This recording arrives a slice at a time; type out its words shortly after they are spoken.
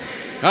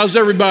How's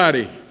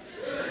everybody?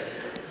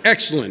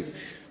 Excellent.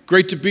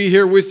 Great to be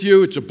here with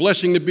you. It's a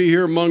blessing to be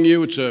here among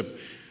you. It's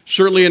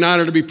certainly an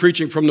honor to be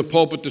preaching from the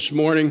pulpit this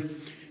morning.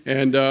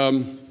 And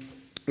I'd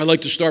like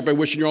to start by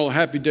wishing you all a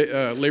happy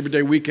Labor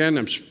Day weekend.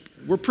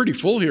 We're pretty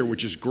full here,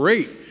 which is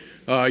great.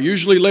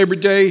 Usually Labor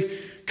Day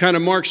kind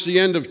of marks the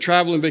end of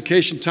travel and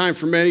vacation time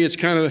for many. It's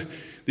kind of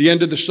the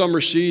end of the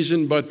summer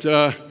season, but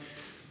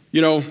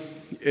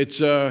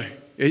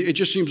it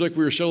just seems like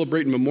we were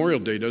celebrating Memorial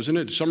Day, doesn't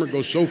it? Summer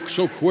goes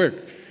so quick.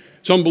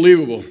 It's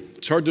unbelievable.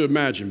 It's hard to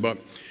imagine. But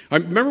I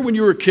remember when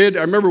you were a kid.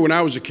 I remember when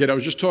I was a kid. I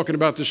was just talking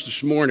about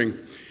this morning.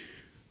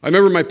 I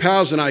remember my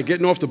pals and I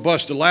getting off the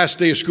bus the last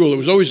day of school. It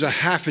was always a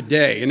half a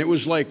day, and it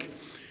was like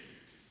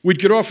we'd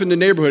get off in the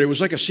neighborhood. It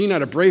was like a scene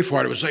out of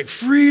Braveheart. It was like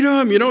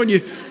freedom, and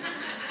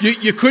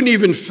you couldn't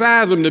even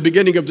fathom the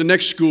beginning of the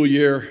next school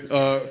year.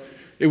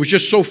 It was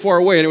just so far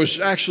away, and it was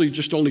actually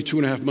just only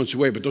 2.5 months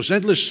away. But those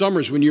endless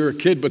summers when you're a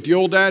kid, but the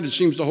old adage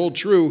seems to hold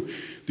true.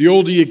 The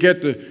older you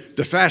get,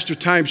 the faster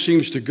time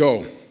seems to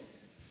go.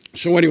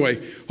 So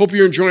anyway, hope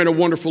you're enjoying a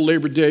wonderful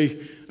Labor Day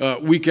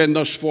weekend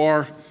thus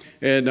far.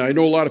 And I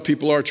know a lot of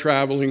people are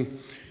traveling.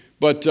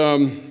 But,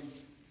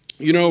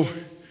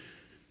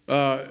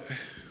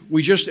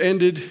 we just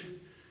ended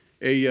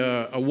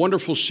a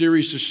wonderful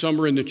series this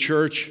summer in the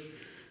church.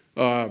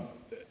 The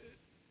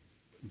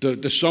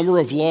Summer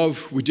of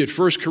Love. We did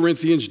 1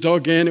 Corinthians,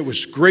 dug in. It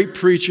was great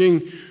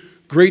preaching,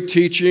 great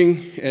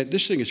teaching. And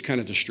this thing is kind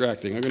of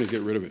distracting. I'm going to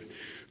get rid of it.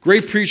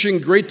 Great preaching,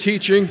 great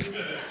teaching.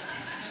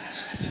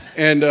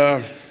 And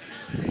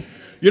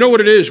you know what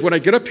it is? When I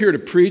get up here to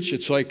preach,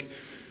 it's like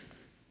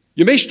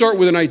you may start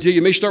with an idea,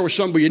 you may start with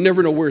something, but you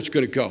never know where it's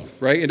going to go,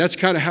 right? And that's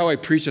kind of how I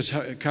preach. That's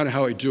kind of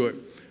how I do it.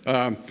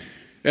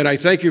 And I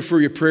thank you for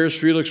your prayers,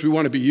 Felix. We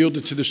want to be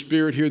yielded to the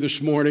Spirit here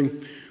this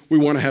morning. We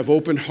want to have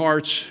open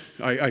hearts.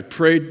 I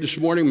prayed this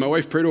morning. My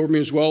wife prayed over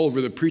me as well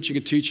over the preaching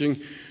and teaching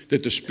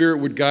that the Spirit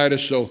would guide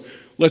us. So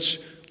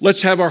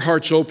let's have our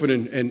hearts open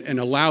and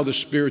allow the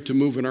Spirit to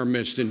move in our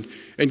midst. And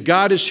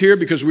God is here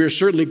because we are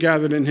certainly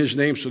gathered in His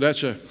name. So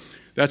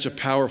that's a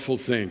powerful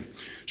thing.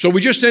 So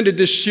we just ended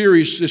this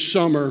series this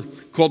summer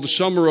called the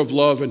Summer of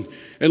Love. And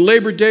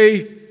Labor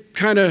Day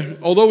kind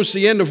of, although it's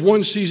the end of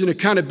one season, it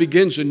kind of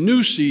begins a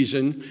new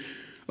season.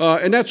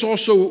 And that's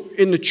also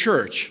in the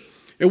church.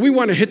 And we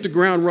want to hit the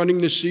ground running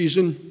this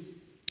season.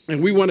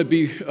 And we want to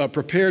be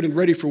prepared and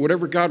ready for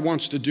whatever God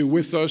wants to do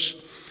with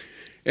us.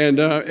 And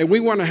we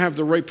want to have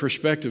the right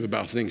perspective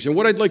about things. And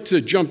what I'd like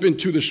to jump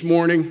into this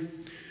morning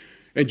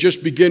and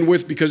just begin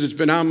with, because it's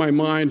been on my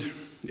mind,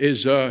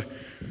 is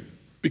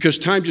because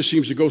time just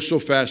seems to go so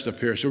fast up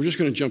here. So we're just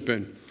going to jump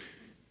in.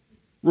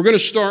 We're going to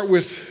start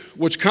with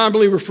what's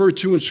commonly referred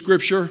to in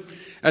Scripture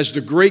as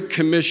the Great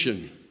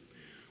Commission.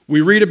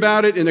 We read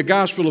about it in the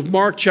Gospel of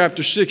Mark,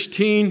 chapter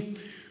 16.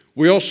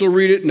 We also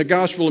read it in the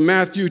Gospel of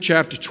Matthew,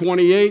 chapter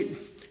 28.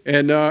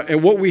 And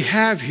what we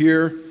have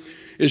here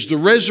is the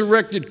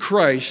resurrected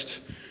Christ.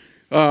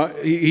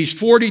 He's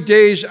 40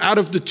 days out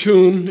of the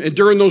tomb, and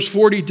during those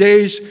 40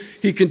 days,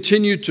 he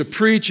continued to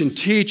preach and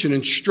teach and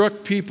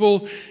instruct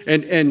people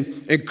and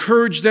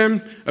encourage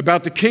them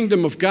about the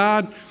kingdom of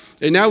God.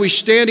 And now he's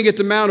standing at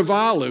the Mount of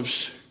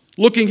Olives,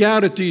 looking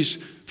out at these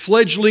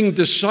fledgling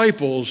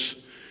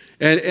disciples,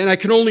 and I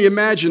can only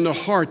imagine the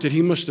heart that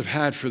he must have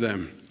had for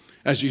them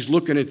as he's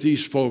looking at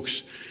these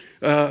folks.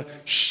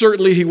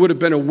 Certainly he would have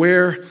been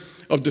aware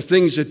of the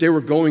things that they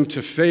were going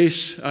to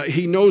face.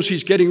 He knows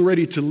he's getting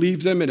ready to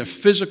leave them in a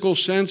physical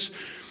sense,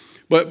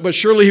 but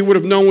surely he would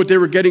have known what they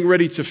were getting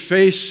ready to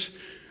face.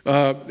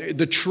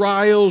 The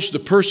trials, the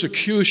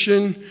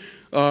persecution,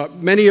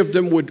 many of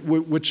them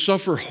would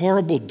suffer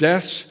horrible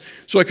deaths.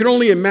 So I can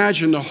only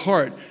imagine the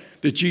heart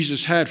that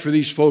Jesus had for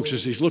these folks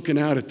as he's looking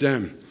out at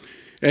them.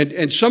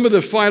 And some of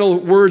the final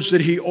words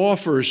that he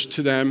offers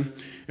to them,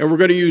 and we're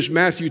going to use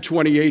Matthew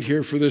 28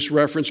 here for this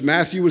reference.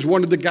 Matthew was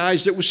one of the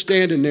guys that was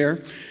standing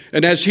there.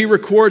 And as he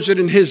records it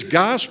in his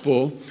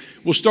gospel,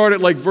 we'll start at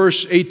like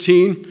verse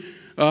 18.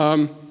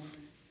 And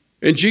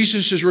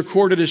Jesus is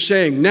recorded as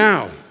saying,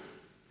 "Now,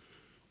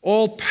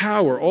 all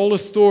power, all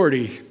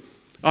authority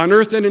on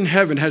earth and in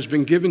heaven has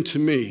been given to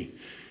me.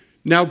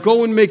 Now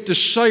go and make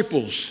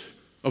disciples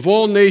of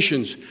all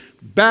nations,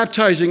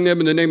 baptizing them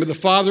in the name of the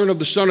Father and of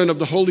the Son and of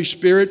the Holy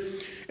Spirit,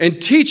 and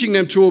teaching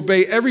them to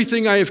obey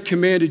everything I have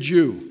commanded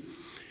you.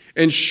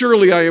 And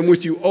surely I am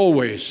with you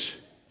always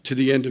to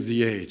the end of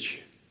the age."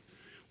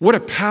 What a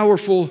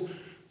powerful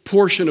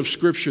portion of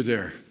Scripture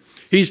there.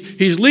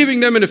 He's leaving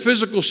them in a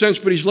physical sense,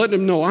 but he's letting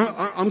them know,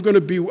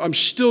 I'm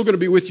still going to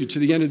be with you to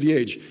the end of the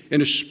age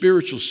in a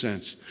spiritual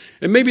sense.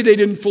 And maybe they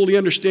didn't fully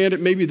understand it,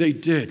 maybe they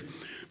did.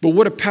 But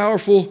what a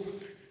powerful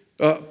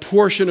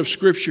portion of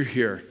Scripture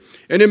here.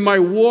 And in my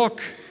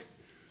walk,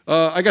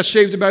 I got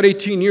saved about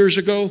 18 years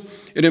ago,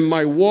 and in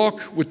my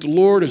walk with the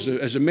Lord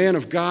as a man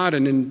of God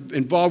and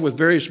involved with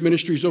various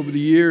ministries over the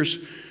years,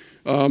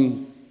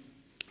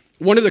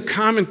 one of the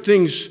common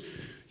things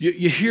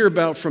you hear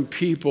about from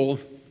people,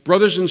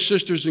 brothers and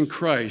sisters in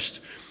Christ,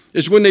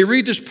 is when they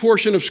read this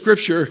portion of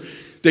Scripture,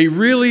 they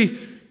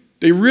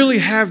really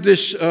have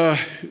this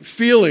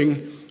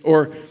feeling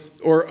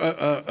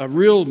a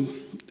real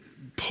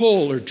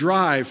pull or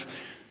drive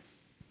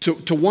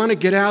to want to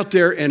get out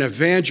there and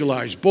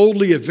evangelize,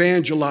 boldly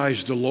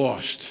evangelize the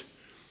lost,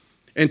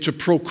 and to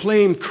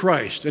proclaim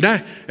Christ. And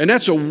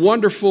that's a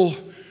wonderful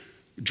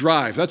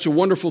drive. That's a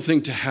wonderful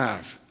thing to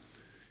have.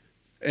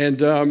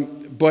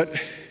 But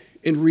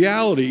in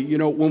reality,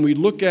 when we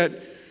look at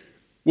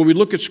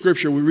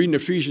Scripture, we read in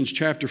Ephesians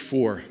chapter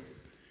 4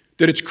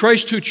 that it's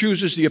Christ who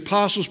chooses the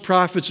apostles,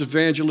 prophets,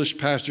 evangelists,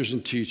 pastors,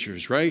 and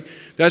teachers, right?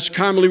 That's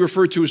commonly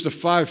referred to as the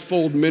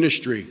fivefold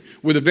ministry,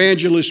 with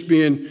evangelists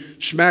being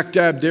smack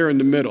dab there in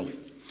the middle.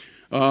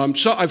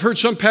 So I've heard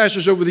some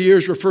pastors over the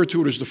years refer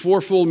to it as the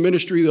fourfold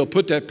ministry. They'll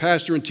put that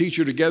pastor and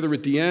teacher together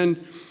at the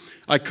end.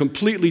 I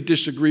completely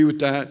disagree with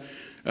that.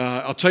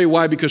 I'll tell you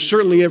why, because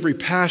certainly every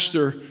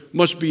pastor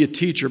must be a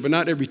teacher, but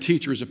not every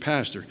teacher is a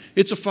pastor.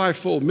 It's a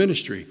fivefold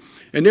ministry.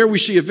 And there we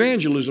see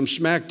evangelism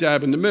smack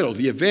dab in the middle,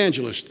 the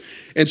evangelist.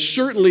 And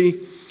certainly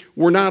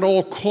we're not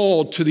all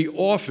called to the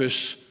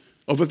office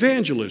of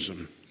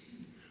evangelism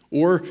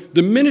or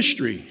the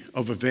ministry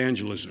of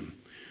evangelism.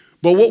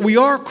 But what we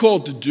are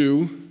called to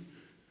do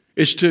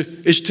is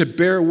to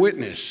bear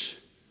witness,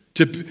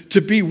 to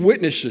be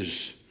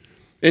witnesses,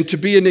 and to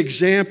be an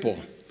example.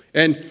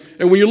 And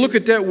when you look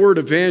at that word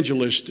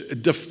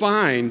evangelist,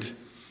 defined,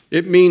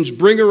 it means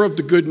bringer of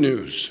the good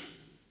news.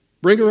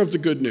 Bringer of the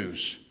good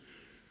news.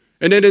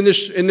 And then in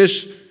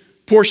this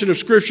portion of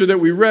Scripture that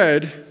we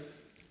read,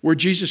 where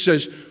Jesus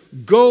says,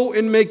 go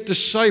and make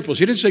disciples.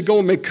 He didn't say go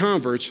and make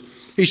converts.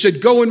 He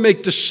said, go and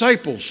make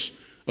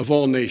disciples of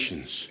all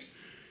nations.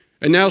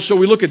 And now, so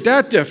we look at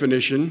that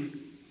definition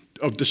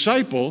of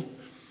disciple,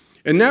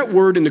 and that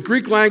word in the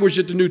Greek language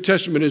that the New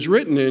Testament is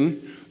written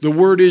in, the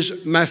word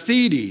is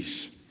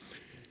mathetes.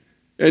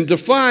 And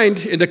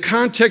defined in the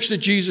context that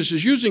Jesus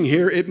is using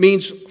here, it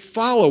means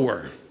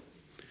follower.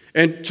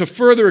 And to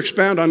further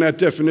expound on that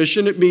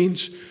definition, it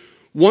means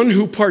one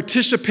who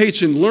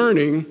participates in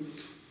learning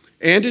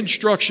and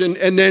instruction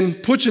and then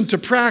puts into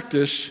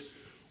practice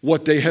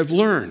what they have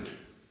learned.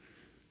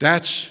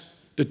 That's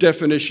the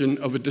definition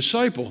of a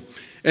disciple.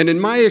 And in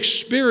my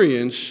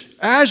experience,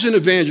 as an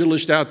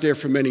evangelist out there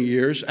for many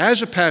years,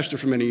 as a pastor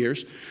for many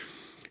years,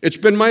 it's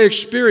been my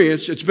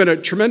experience, it's been a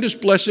tremendous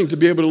blessing to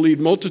be able to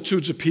lead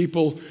multitudes of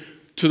people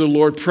to the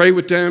Lord, pray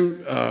with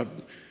them,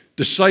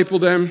 disciple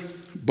them.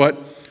 But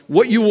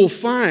what you will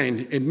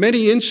find in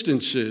many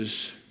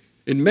instances,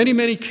 in many,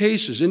 many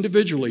cases,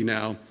 individually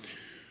now,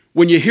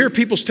 when you hear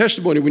people's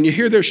testimony, when you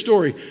hear their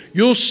story,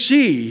 you'll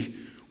see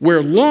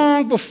where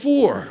long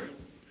before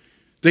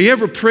they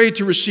ever prayed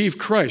to receive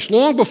Christ,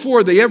 long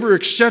before they ever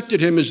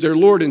accepted Him as their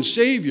Lord and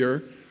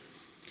Savior,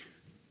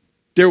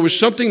 there was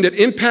something that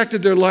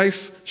impacted their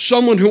life,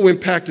 someone who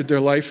impacted their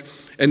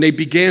life, and they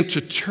began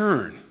to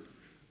turn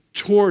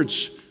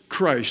towards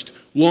Christ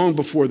long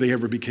before they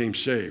ever became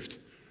saved.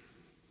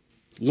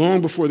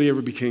 Long before they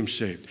ever became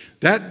saved.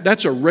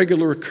 That's a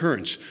regular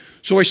occurrence.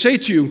 So I say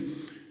to you,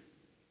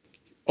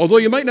 although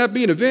you might not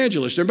be an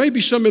evangelist, there may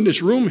be some in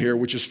this room here,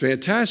 which is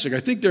fantastic. I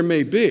think there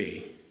may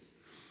be.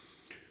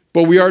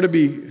 But we are to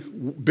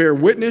bear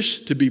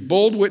witness, to be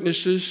bold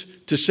witnesses,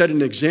 to set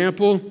an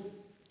example.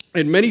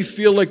 And many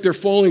feel like they're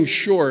falling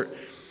short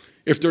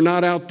if they're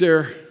not out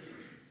there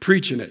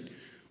preaching it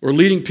or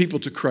leading people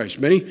to Christ.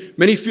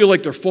 Many feel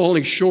like they're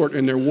falling short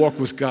in their walk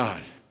with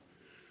God.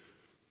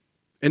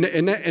 And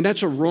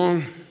that's a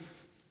wrong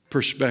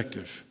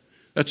perspective.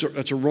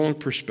 That's a wrong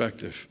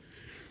perspective.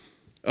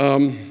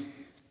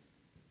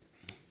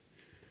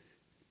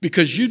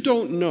 Because you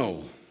don't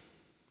know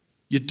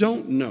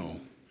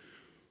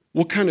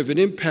what kind of an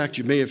impact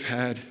you may have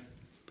had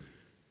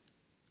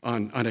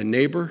on a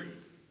neighbor,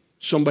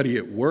 somebody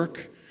at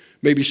work,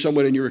 maybe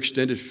someone in your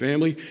extended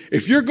family.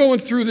 If you're going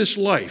through this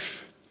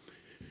life,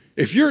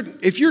 if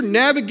you're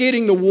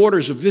navigating the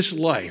waters of this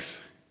life,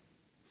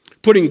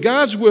 putting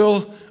God's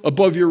will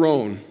above your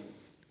own,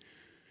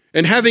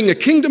 and having a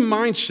kingdom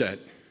mindset,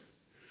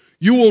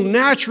 you will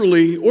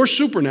naturally or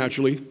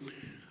supernaturally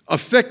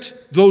affect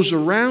those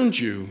around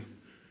you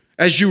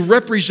as you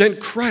represent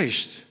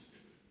Christ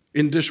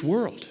in this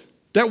world.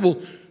 That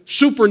will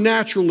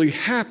supernaturally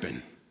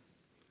happen.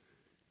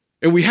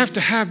 And we have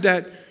to have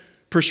that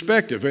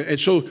perspective. And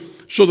so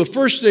the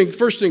first thing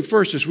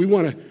first is we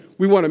want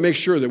to make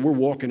sure that we're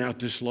walking out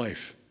this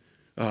life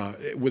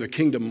with a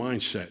kingdom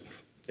mindset.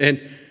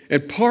 And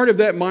part of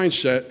that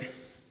mindset,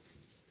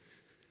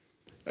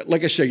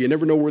 like I say, you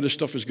never know where this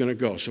stuff is going to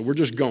go, so we're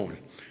just going.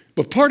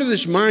 But part of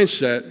this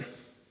mindset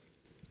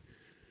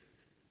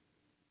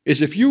is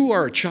if you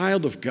are a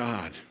child of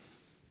God,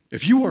 the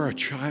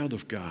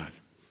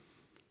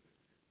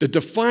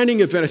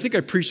defining event, I think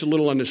I preached a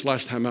little on this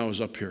last time I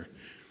was up here.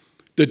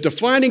 The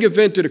defining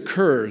event that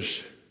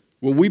occurs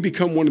when we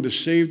become one of the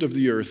saved of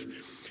the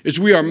earth is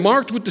we are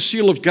marked with the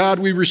seal of God.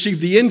 We receive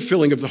the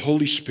infilling of the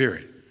Holy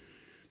Spirit.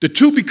 The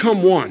two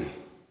become one.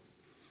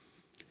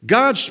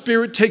 God's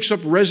Spirit takes up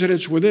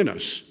residence within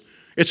us.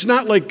 It's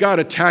not like God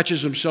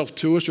attaches Himself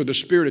to us or the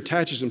Spirit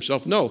attaches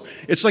Himself. No,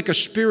 it's like a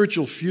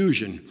spiritual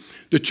fusion.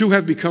 The two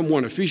have become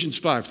one. Ephesians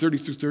 5, 30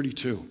 through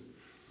 32.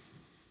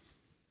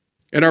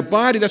 And our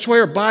body, that's why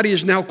our body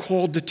is now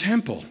called the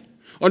temple.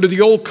 Under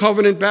the Old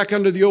Covenant, back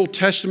under the Old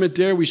Testament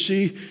there, we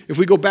see, if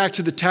we go back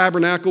to the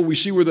tabernacle, we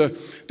see where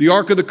the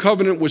Ark of the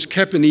Covenant was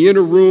kept in the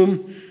inner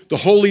room, the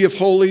Holy of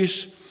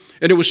Holies,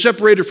 and it was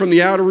separated from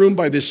the outer room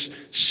by this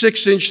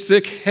 6-inch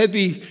thick,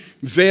 heavy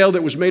veil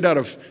that was made out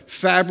of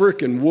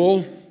fabric and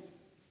wool.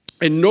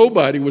 And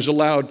nobody was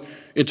allowed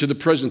into the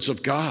presence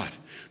of God.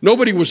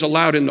 Nobody was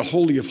allowed in the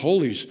Holy of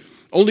Holies.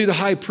 Only the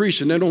high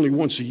priest, and then only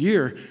once a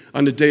year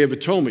on the Day of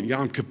Atonement,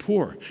 Yom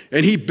Kippur.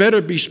 And he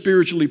better be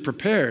spiritually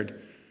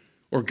prepared,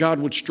 or God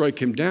would strike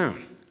him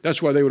down.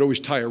 That's why they would always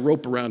tie a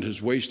rope around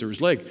his waist or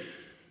his leg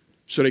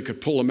so they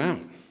could pull him out.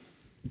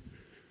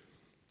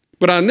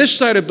 But on this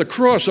side of the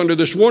cross, under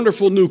this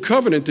wonderful new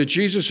covenant that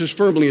Jesus has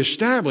firmly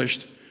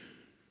established,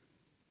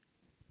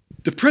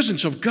 the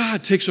presence of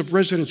God takes up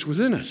residence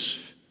within us.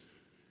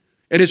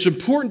 And it's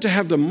important to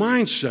have the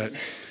mindset,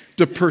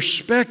 the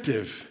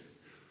perspective,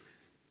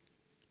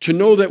 to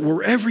know that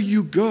wherever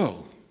you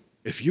go,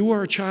 if you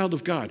are a child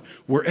of God,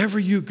 wherever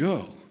you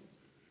go,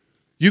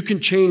 you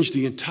can change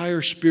the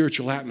entire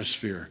spiritual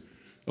atmosphere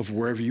of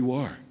wherever you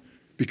are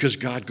because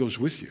God goes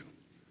with you.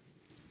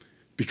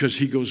 Because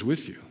he goes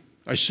with you.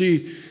 I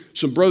see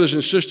some brothers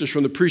and sisters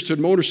from the Priesthood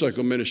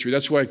Motorcycle Ministry.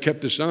 That's why I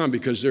kept this on,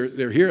 because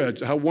they're here.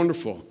 How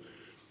wonderful.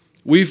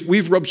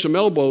 We've rubbed some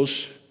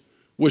elbows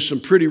with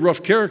some pretty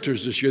rough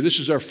characters this year. This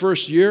is our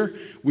first year.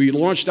 We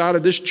launched out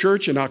of this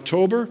church in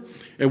October,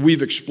 and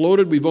we've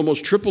exploded. We've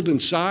almost tripled in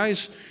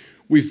size.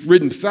 We've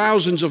ridden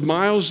thousands of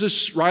miles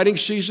this riding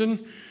season,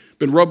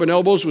 been rubbing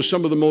elbows with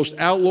some of the most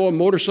outlaw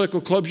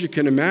motorcycle clubs you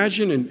can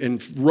imagine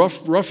and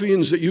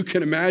ruffians that you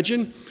can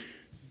imagine.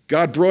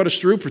 God brought us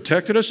through,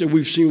 protected us, and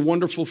we've seen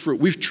wonderful fruit.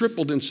 We've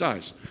tripled in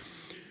size.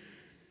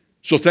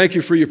 So thank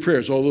you for your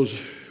prayers, all those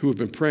who have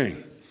been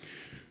praying.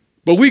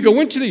 But we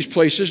go into these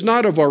places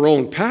not of our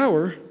own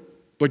power,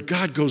 but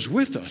God goes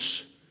with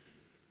us.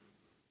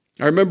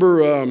 I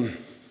remember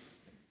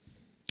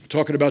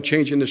talking about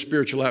changing the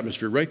spiritual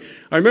atmosphere, right?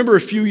 I remember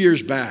a few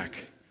years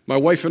back, my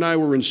wife and I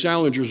were in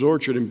Salinger's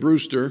Orchard in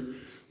Brewster.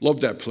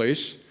 Loved that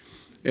place.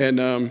 And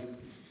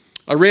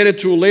I ran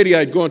into a lady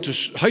I'd gone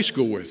to high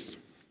school with.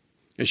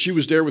 And she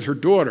was there with her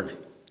daughter.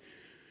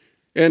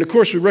 And of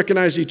course, we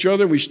recognized each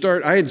other.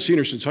 I hadn't seen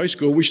her since high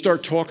school. We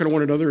start talking to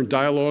one another and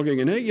dialoguing.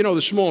 And hey,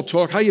 the small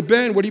talk. How you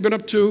been? What have you been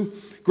up to?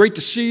 Great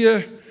to see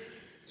you.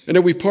 And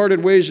then we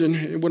parted ways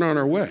and went on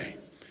our way.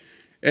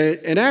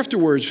 And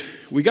afterwards,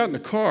 we got in the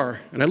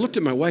car. And I looked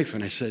at my wife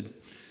and I said,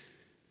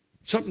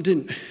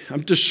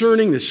 I'm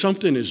discerning that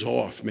something is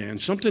off, man.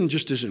 Something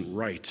just isn't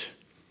right.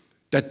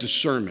 That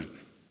discernment.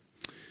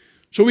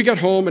 So we got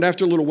home, and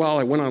after a little while,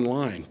 I went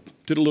online.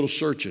 Did a little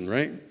searching,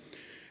 right?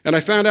 And I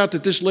found out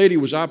that this lady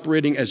was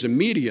operating as a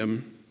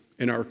medium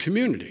in our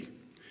community.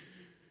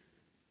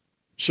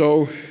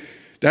 So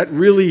that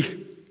really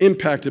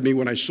impacted me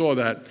when I saw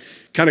that.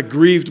 Kind of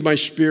grieved my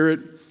spirit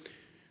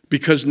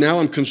because now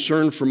I'm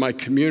concerned for my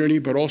community,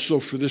 but also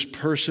for this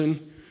person.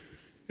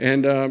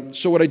 And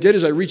so what I did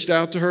is I reached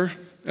out to her,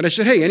 and I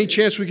said, hey, any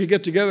chance we could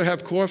get together,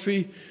 have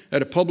coffee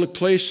at a public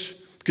place,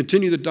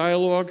 continue the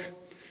dialogue?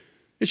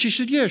 And she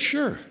said, yeah,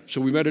 sure.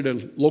 So we met at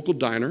a local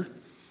diner.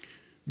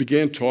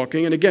 Began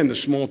talking, and again, the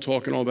small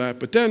talk and all that.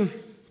 But then,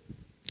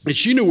 and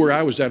she knew where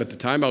I was at the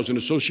time. I was an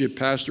associate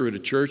pastor at a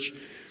church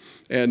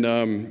and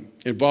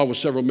involved with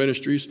several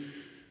ministries.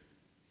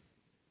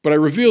 But I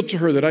revealed to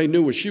her that I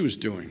knew what she was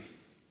doing,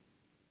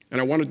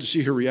 and I wanted to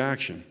see her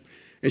reaction.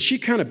 And she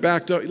kind of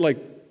backed up,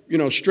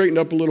 straightened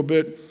up a little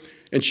bit,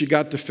 and she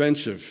got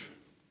defensive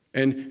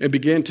and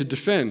began to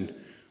defend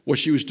what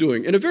she was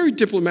doing in a very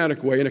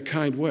diplomatic way, in a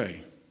kind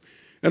way.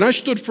 And I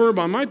stood firm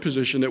on my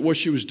position that what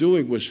she was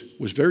doing was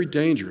very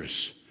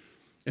dangerous.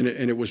 And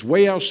it was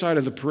way outside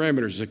of the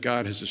parameters that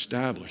God has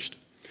established.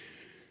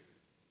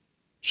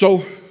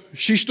 So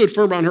she stood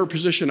firm on her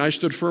position. I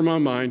stood firm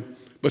on mine.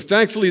 But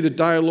thankfully, the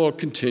dialogue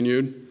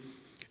continued.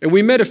 And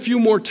we met a few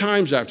more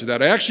times after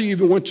that. I actually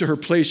even went to her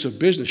place of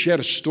business. She had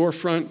a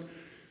storefront.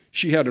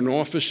 She had an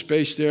office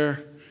space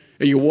there.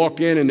 And you walk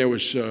in, and there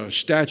was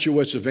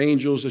statuettes of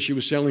angels that she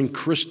was selling,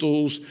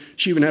 crystals.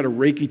 She even had a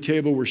Reiki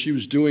table where she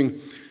was doing...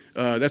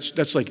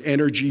 That's like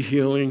energy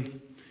healing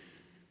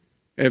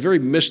and very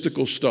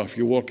mystical stuff.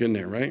 You walk in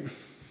there, right?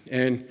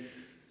 And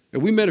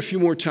we met a few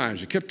more times.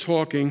 We kept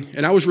talking,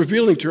 and I was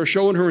revealing to her,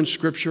 showing her in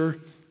Scripture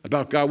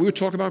about God. We would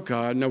talk about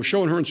God, and I was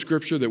showing her in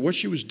Scripture that what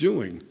she was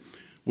doing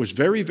was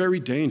very, very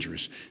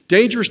dangerous.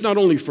 Dangerous not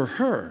only for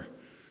her,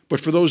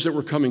 but for those that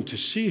were coming to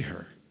see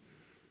her.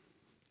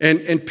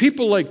 And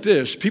people like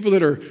this, people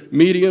that are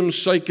mediums,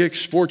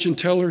 psychics, fortune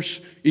tellers,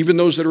 even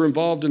those that are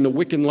involved in the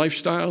Wiccan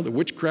lifestyle, the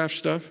witchcraft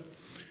stuff,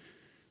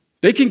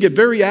 they can get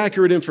very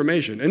accurate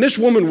information. And this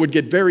woman would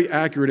get very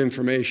accurate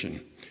information.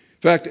 In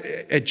fact,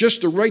 at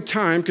just the right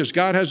time, because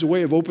God has a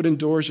way of opening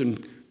doors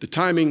and the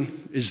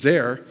timing is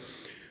there,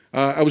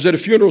 I was at a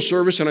funeral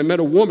service and I met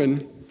a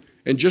woman,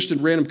 and just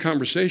in random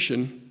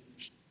conversation,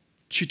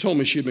 she told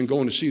me she had been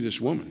going to see this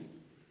woman.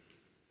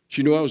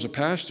 She knew I was a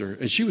pastor,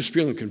 and she was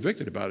feeling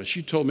convicted about it.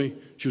 She told me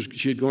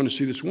she had gone to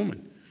see this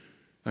woman.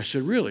 I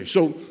said, really?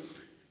 So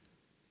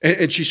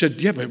And she said,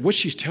 yeah, but what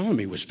she's telling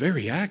me was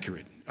very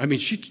accurate. I mean,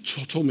 she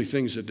told me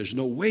things that there's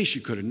no way she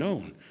could have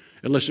known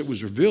unless it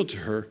was revealed to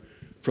her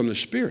from the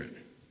Spirit.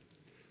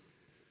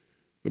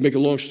 But make a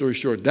long story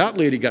short, that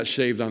lady got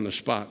saved on the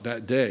spot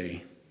that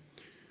day.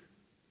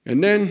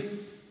 And then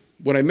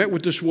when I met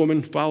with this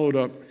woman, followed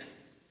up,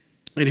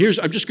 and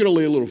I'm just going to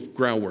lay a little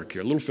groundwork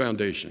here, a little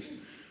foundation.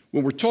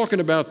 When we're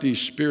talking about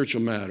these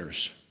spiritual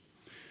matters,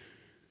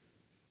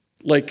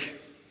 like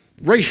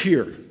right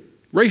here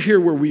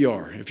where we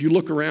are, if you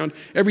look around,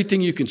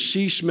 everything you can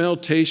see, smell,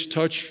 taste,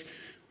 touch,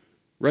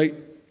 right?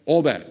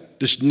 All that,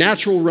 this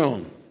natural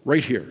realm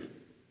right here.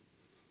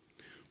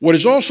 What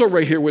is also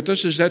right here with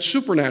us is that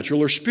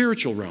supernatural or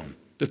spiritual realm,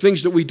 the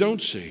things that we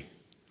don't see.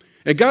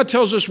 And God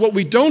tells us what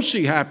we don't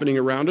see happening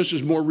around us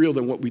is more real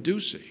than what we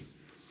do see.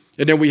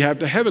 And then we have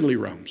the heavenly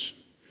realms.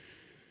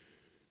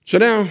 So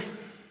now,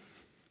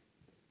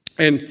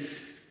 and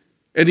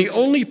the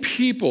only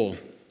people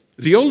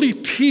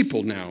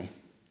now,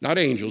 not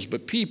angels,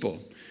 but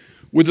people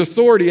with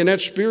authority in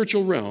that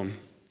spiritual realm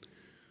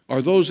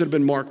are those that have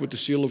been marked with the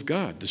seal of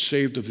God, the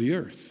saved of the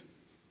earth.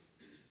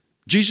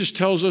 Jesus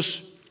tells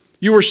us,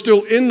 you are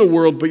still in the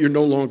world, but you're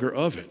no longer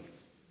of it.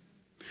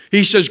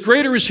 He says,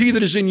 greater is he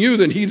that is in you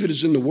than he that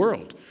is in the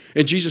world.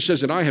 And Jesus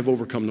says, and I have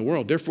overcome the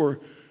world. Therefore,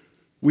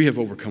 we have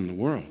overcome the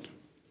world.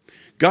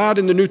 God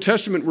in the New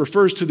Testament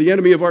refers to the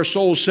enemy of our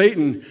soul,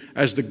 Satan,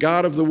 as the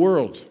God of the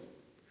world,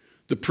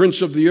 the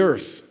prince of the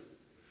earth,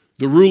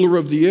 the ruler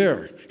of the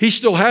air. He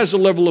still has a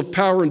level of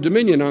power and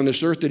dominion on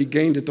this earth that he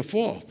gained at the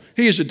fall.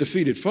 He is a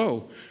defeated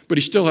foe, but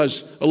he still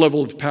has a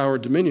level of power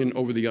and dominion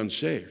over the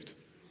unsaved,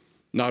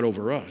 not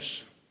over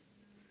us.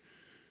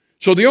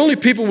 So the only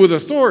people with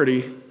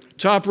authority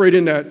to operate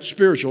in that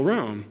spiritual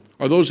realm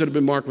are those that have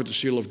been marked with the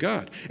seal of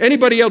God.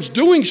 Anybody else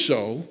doing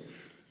so,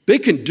 they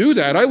can do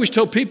that. I always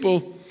tell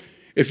people,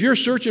 if you're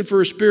searching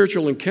for a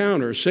spiritual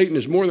encounter, Satan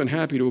is more than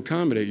happy to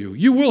accommodate you.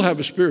 You will have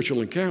a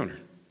spiritual encounter.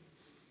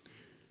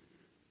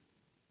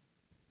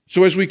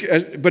 So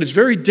but it's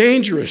very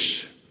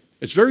dangerous.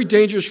 It's very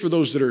dangerous for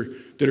those that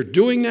are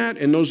doing that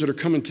and those that are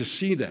coming to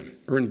see them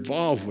or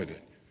involved with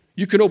it.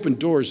 You can open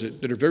doors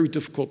that are very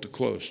difficult to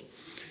close.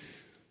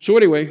 So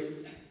anyway,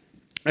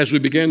 as we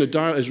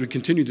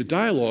continued the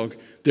dialogue,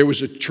 there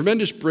was a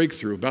tremendous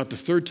breakthrough about the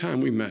third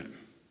time we met.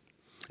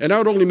 And I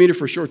would only meet her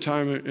for a short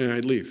time and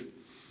I'd leave.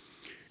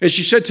 And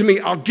she said to me,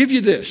 I'll give you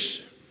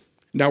this.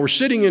 Now we're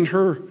sitting in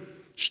her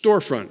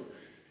storefront.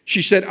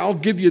 She said, I'll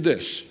give you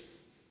this.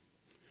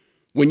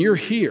 When you're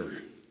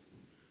here,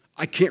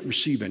 I can't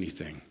receive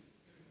anything.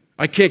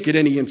 I can't get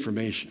any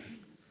information.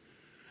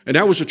 And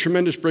that was a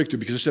tremendous breakthrough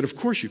because I said, of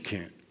course you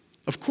can't.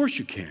 Of course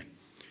you can't.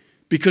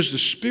 Because the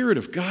Spirit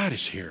of God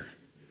is here.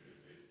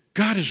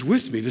 God is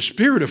with me. The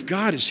Spirit of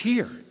God is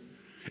here.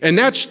 And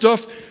that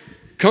stuff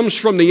comes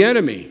from the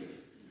enemy.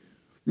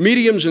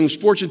 Mediums and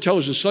fortune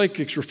tellers and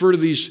psychics refer to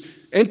these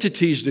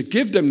entities that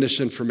give them this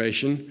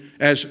information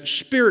as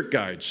spirit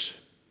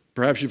guides.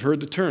 Perhaps you've heard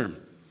the term.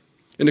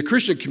 In the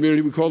Christian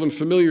community, we call them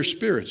familiar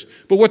spirits.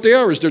 But what they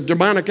are is they're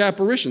demonic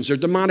apparitions. They're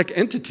demonic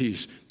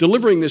entities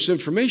delivering this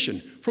information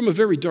from a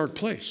very dark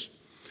place.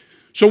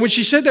 So when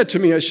she said that to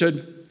me, I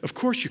said, of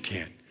course you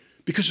can.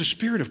 Because the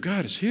Spirit of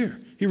God is here.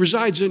 He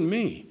resides in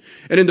me.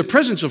 And in the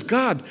presence of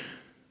God,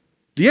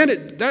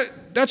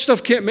 that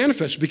stuff can't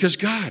manifest because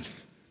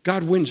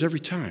God wins every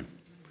time.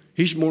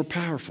 He's more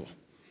powerful.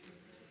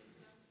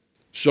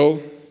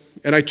 So,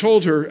 and I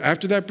told her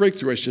after that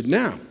breakthrough, I said,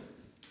 now,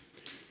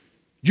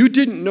 you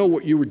didn't know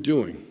what you were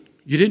doing.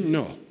 You didn't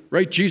know,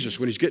 right? Jesus,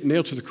 when he's getting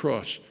nailed to the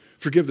cross,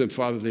 forgive them,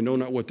 Father, they know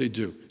not what they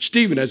do.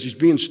 Stephen, as he's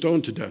being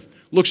stoned to death,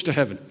 looks to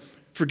heaven.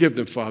 Forgive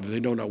them, Father,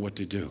 they know not what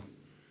they do.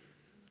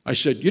 I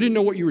said, you didn't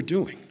know what you were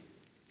doing.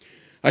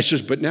 I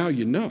says, but now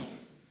you know.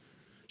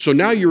 So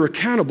now you're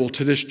accountable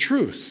to this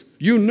truth.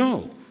 You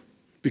know,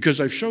 because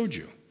I've showed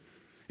you.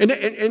 And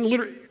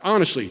literally,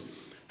 honestly,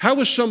 how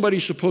is somebody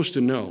supposed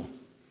to know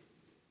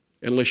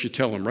unless you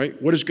tell them,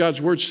 right? What does God's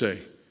word say?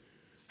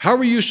 How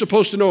are you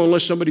supposed to know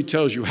unless somebody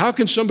tells you? How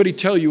can somebody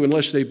tell you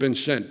unless they've been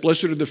sent?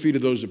 Blessed are the feet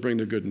of those that bring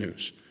the good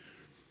news.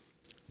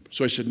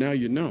 So I said, now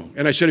you know.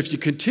 And I said, if you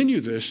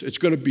continue this, it's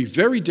going to be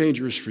very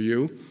dangerous for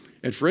you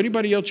and for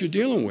anybody else you're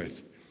dealing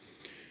with.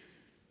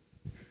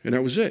 And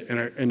that was it.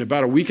 And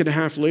about a week and a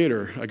half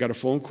later, I got a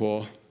phone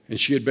call, and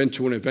she had been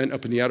to an event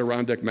up in the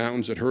Adirondack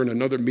Mountains that her and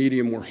another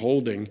medium were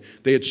holding.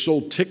 They had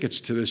sold tickets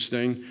to this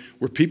thing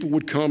where people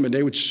would come and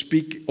they would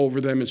speak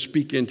over them and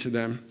speak into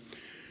them.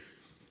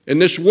 And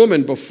this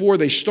woman, before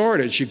they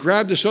started, she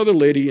grabbed this other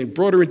lady and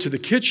brought her into the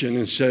kitchen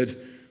and said,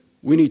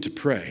 we need to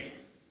pray.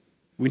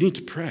 We need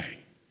to pray.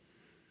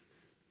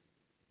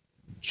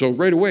 So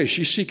right away,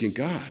 she's seeking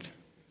God.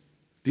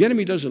 The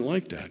enemy doesn't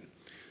like that.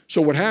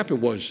 So what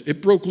happened was,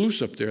 it broke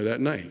loose up there that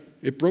night.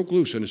 It broke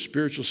loose in a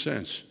spiritual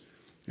sense.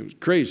 It was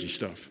crazy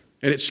stuff.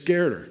 And it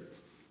scared her.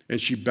 And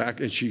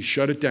she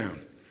shut it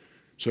down.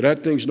 So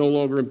that thing's no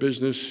longer in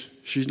business.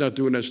 She's not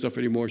doing that stuff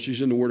anymore.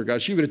 She's in the Word of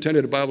God. She even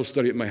attended a Bible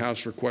study at my house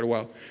for quite a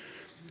while.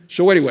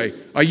 So anyway,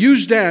 I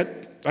used that.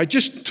 I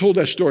just told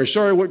that story.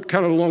 Sorry, I went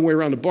kind of a long way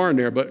around the barn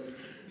there, but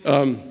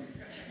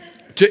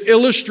to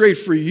illustrate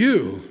for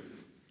you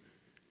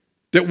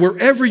that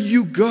wherever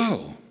you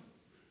go,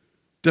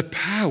 the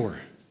power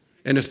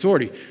and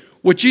authority.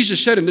 What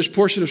Jesus said in this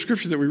portion of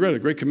Scripture that we read, the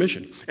Great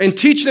Commission, and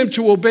teach them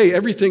to obey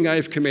everything I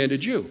have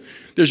commanded you.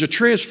 There's a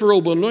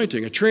transferable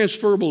anointing, a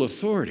transferable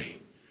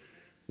authority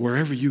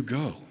wherever you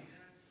go.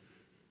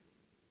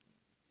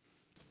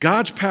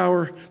 God's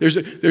power,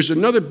 there's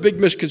another big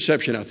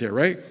misconception out there,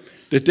 right?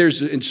 That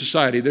there's in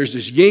society, there's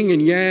this yin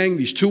and yang,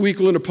 these two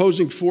equal and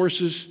opposing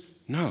forces.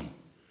 No.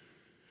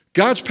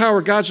 God's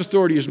power, God's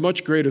authority is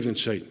much greater than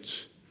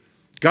Satan's.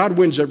 God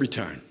wins every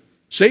time.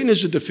 Satan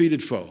is a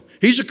defeated foe.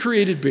 He's a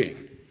created being.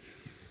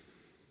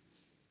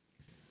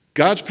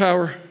 God's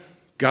power,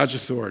 God's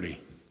authority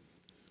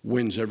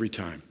wins every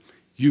time.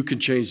 You can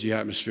change the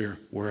atmosphere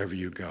wherever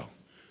you go.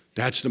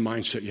 That's the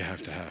mindset you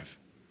have to have.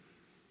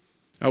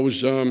 I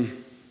was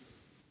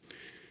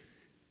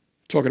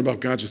talking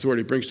about God's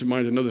authority. It brings to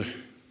mind another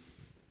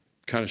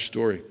kind of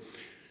story.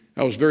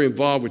 I was very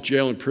involved with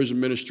jail and prison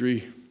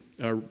ministry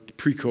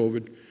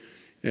pre-COVID,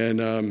 and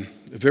a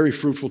very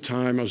fruitful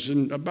time. I was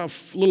in about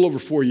a little over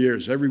 4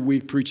 years, every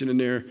week preaching in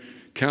there,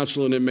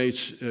 counseling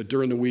inmates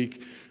during the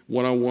week,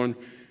 one-on-one.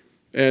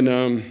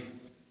 And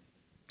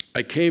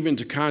I came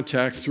into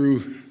contact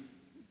through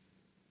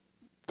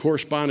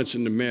correspondence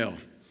in the mail.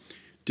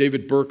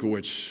 David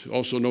Berkowitz,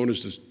 also known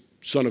as the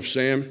son of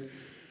Sam,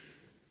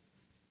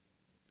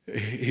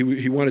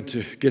 he wanted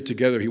to get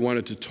together. He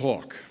wanted to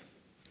talk.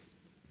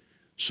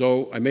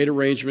 So I made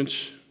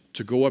arrangements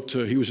to go up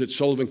to, he was at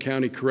Sullivan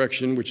County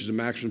Correction, which is a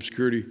maximum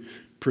security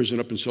prison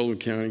up in Sullivan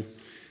County.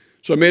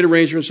 So I made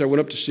arrangements. I went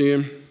up to see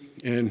him,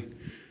 and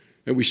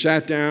we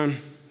sat down,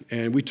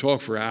 and we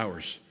talked for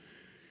hours.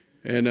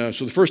 And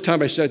so the first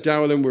time I sat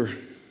down with him,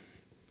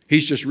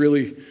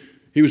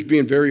 he was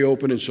being very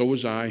open, and so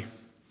was I.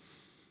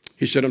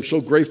 He said, I'm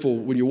so grateful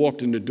when you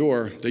walked in the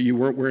door that you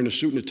weren't wearing a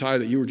suit and a tie,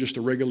 that you were just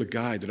a regular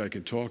guy that I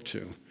could talk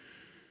to.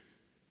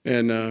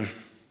 And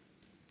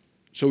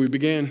so we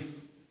began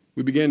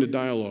the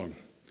dialogue.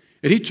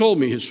 And he told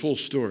me his full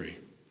story.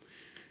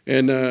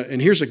 And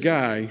here's a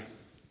guy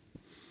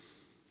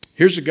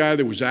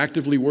that was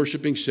actively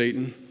worshiping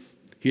Satan.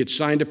 He had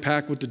signed a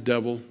pact with the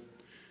devil.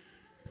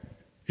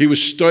 He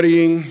was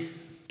studying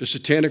the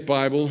Satanic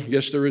Bible.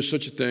 Yes, there is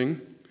such a thing.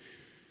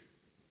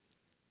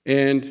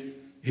 And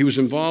he was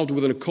involved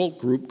with an occult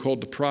group called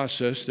The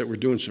Process that were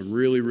doing some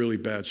really, really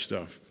bad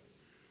stuff.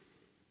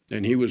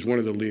 And he was one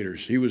of the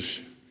leaders. He was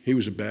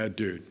a bad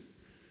dude.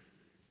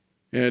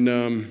 And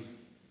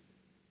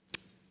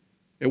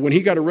when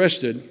he got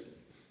arrested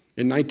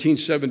in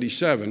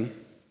 1977, and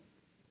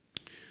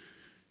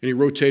he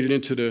rotated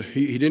into the,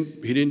 he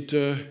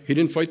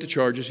didn't fight the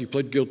charges. He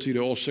pled guilty to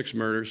all 6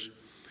 murders.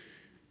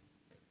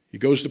 He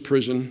goes to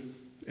prison,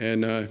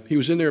 and he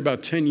was in there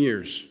about 10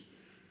 years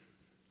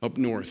up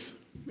north.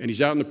 And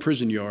he's out in the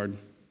prison yard.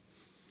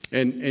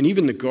 And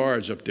even the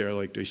guards up there,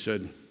 like they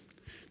said,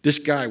 this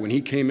guy, when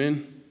he came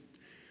in,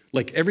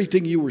 like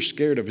everything you were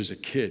scared of as a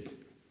kid,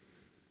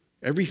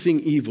 everything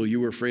evil you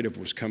were afraid of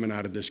was coming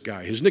out of this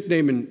guy. His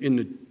nickname in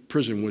the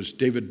prison was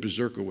David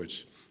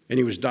Berkowitz. And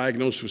he was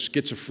diagnosed with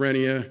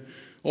schizophrenia.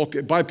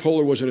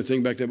 Bipolar wasn't a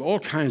thing back then, but all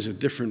kinds of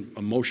different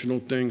emotional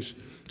things,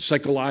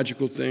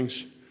 psychological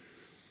things.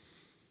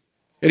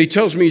 And he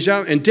tells me he's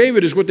out, and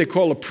David is what they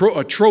call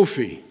a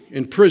trophy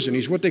in prison.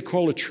 He's what they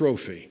call a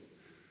trophy,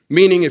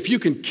 meaning if you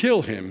can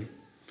kill him,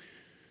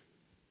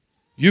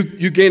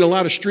 you gain a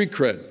lot of street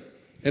cred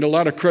and a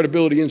lot of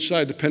credibility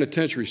inside the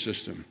penitentiary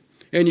system,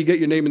 and you get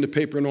your name in the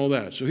paper and all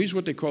that. So he's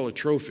what they call a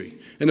trophy.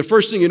 And the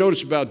first thing you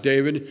notice about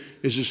David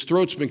is his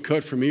throat's been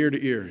cut from ear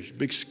to ear, a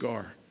big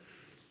scar,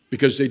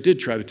 because they did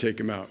try to take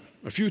him out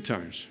a few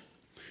times.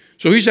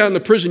 So he's out in the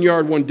prison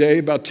yard one day,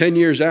 about 10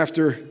 years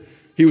after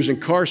he was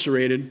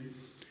incarcerated.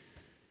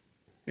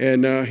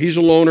 And he's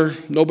a loner.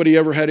 Nobody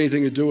ever had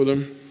anything to do with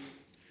him.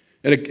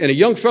 And a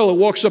young fellow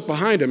walks up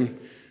behind him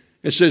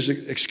and says,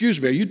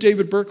 excuse me, are you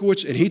David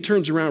Berkowitz? And he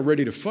turns around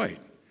ready to fight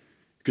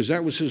because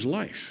that was his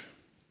life.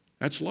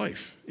 That's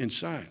life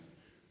inside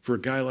for a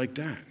guy like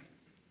that.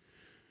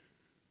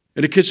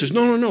 And the kid says,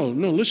 no,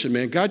 listen,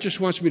 man, God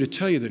just wants me to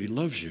tell you that he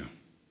loves you.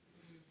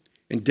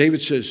 And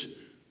David says,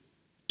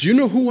 do you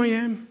know who I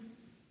am?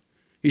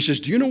 He says,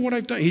 do you know what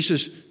I've done? He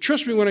says,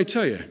 trust me when I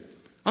tell you,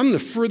 I'm the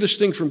furthest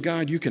thing from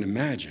God you can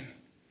imagine.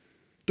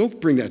 Don't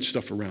bring that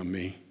stuff around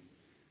me.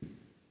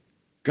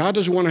 God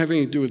doesn't want to have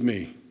anything to do with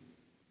me.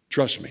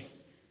 Trust me. And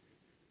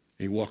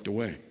he walked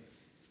away.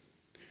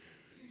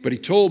 But he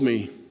told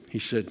me, he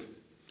said,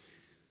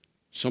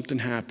 something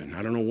happened.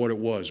 I don't know what it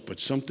was, but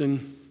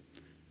something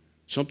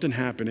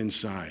happened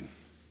inside.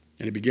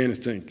 And he began to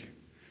think.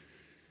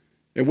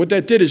 And what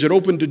that did is it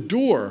opened the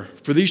door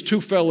for these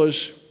two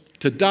fellas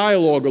to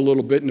dialogue a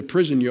little bit in the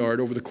prison yard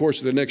over the course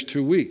of the next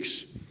 2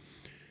 weeks.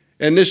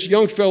 And this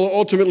young fellow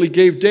ultimately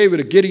gave David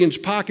a Gideon's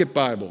Pocket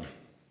Bible.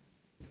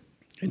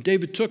 And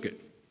David took it.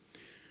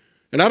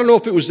 And I don't know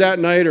if it was that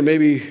night or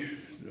maybe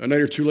a night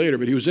or two later,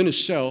 but he was in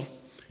his cell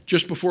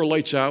just before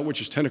lights out,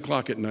 which is 10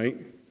 o'clock at night.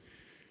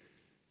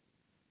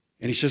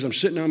 And he says, I'm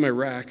sitting on my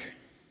rack,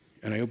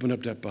 and I open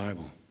up that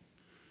Bible.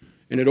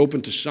 and it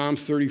opened to Psalm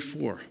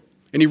 34.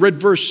 And he read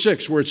verse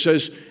 6 where it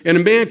says, "And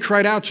a man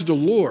cried out to the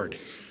Lord,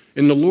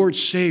 and the Lord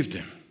saved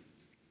him."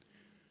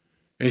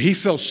 And he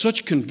felt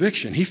such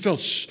conviction. He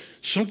felt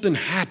something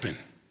happen.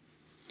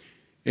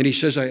 And he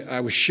says, I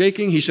was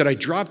shaking. He said, "I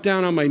dropped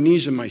down on my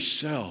knees in my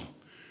cell,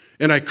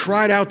 and I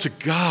cried out to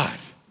God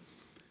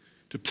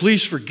to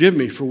please forgive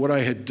me for what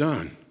I had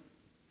done."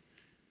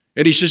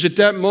 And he says at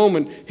that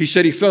moment, he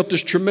said he felt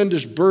this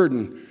tremendous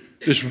burden,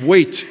 this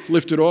weight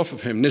lifted off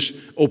of him. This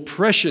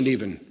oppression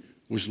even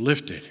was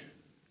lifted.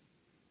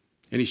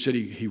 And he said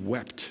he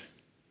wept.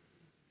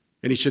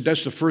 And he said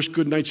that's the first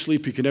good night's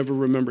sleep he could ever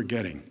remember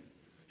getting.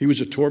 He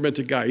was a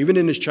tormented guy, even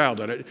in his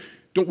childhood.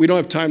 We don't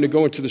have time to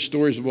go into the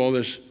stories of all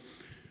this.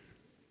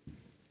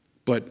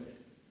 But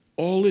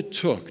all it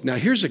took, now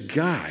here's a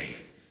guy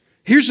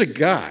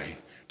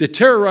that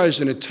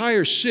terrorized an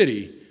entire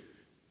city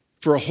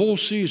for a whole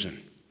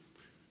season,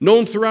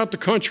 known throughout the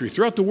country,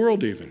 throughout the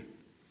world even,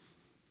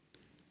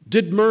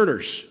 did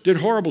murders, did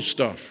horrible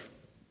stuff,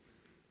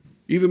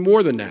 even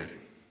more than that.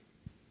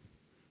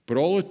 But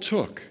all it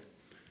took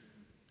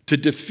to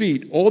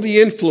defeat all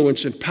the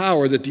influence and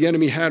power that the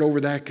enemy had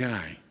over that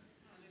guy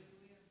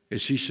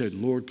is he said,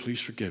 "Lord, please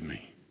forgive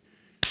me."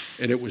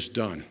 And it was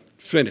done,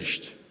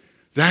 finished.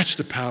 That's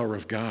the power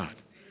of God.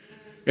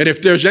 And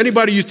if there's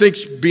anybody you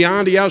think's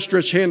beyond the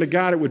outstretched hand of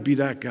God, it would be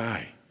that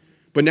guy.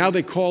 But now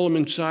they call him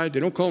inside.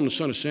 They don't call him the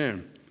Son of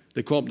Sam.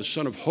 They call him the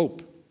Son of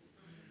Hope.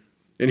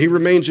 And he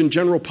remains in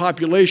general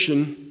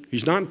population.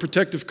 He's not in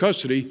protective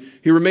custody.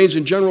 He remains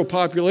in general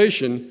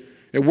population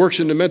and works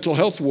in the mental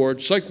health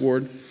ward, psych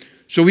ward,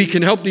 so he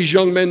can help these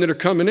young men that are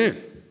coming in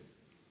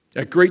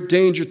at great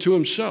danger to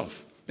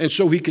himself. And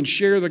so he can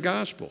share the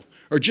gospel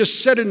or just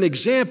set an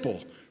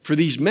example for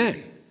these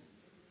men.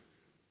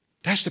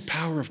 That's the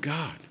power of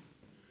God.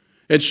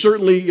 And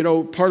certainly,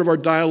 part of our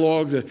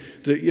dialogue,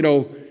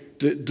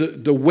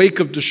 the wake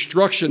of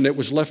destruction that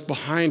was left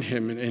behind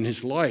him in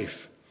his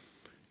life.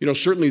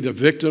 Certainly the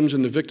victims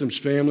and the victims'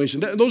 families.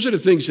 And those are the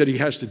things that he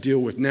has to deal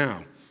with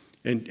now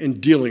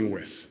and dealing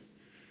with.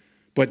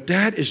 But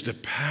that is the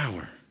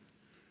power.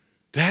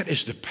 That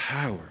is the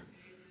power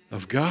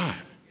of God.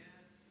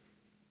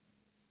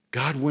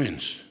 God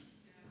wins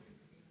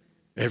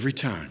every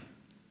time.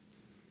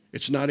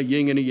 It's not a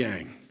yin and a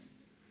yang.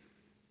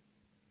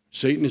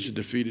 Satan is a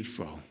defeated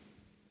foe.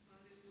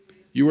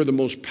 You are the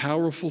most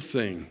powerful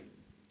thing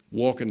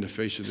walking the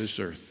face of this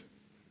earth.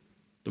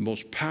 The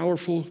most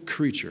powerful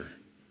creature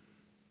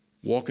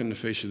walking the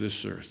face of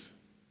this earth.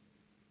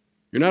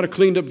 You're not a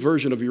cleaned up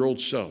version of your old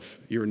self.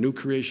 You're a new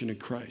creation in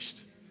Christ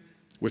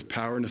with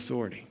power and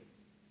authority.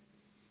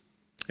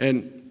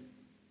 And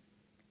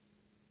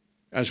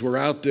as we're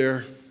out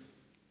there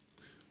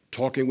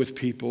talking with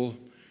people,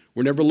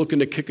 we're never looking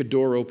to kick a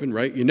door open,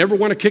 right? You never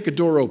want to kick a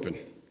door open.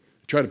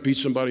 Try to beat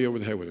somebody over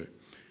the head with it.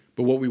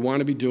 But what we want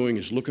to be doing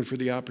is looking for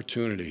the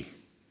opportunity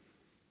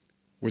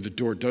where the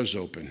door does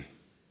open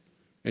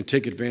and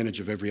take advantage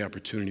of every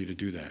opportunity to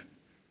do that.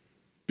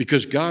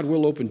 Because God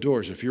will open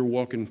doors if you're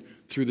walking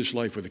through this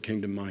life with a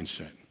kingdom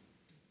mindset.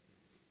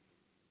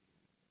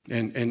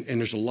 And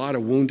there's a lot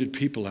of wounded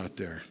people out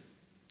there.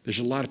 There's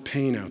a lot of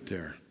pain out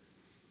there.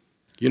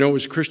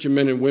 As Christian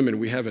men and women,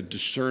 we have a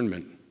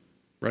discernment,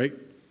 right?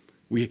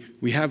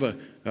 We have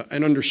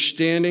an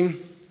understanding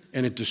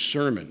and a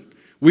discernment.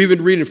 We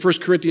even read in 1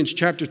 Corinthians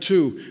chapter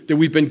 2 that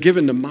we've been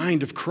given the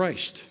mind of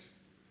Christ.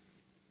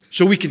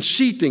 So we can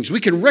see things.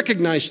 We can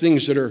recognize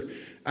things that are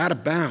out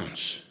of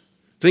bounds,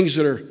 things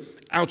that are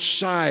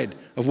outside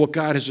of what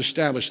God has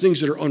established,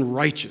 things that are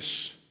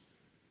unrighteous.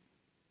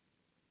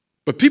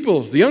 But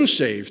people, the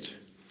unsaved,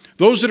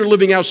 those that are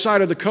living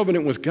outside of the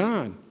covenant with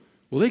God,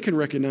 well, they can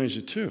recognize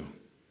it too.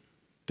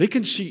 They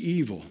can see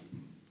evil.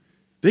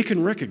 They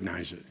can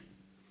recognize it.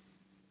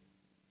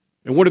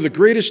 And one of the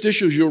greatest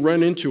issues you'll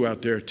run into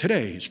out there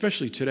today,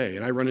 especially today,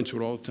 and I run into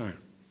it all the time,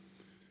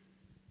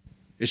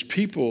 is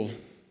people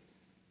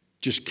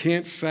just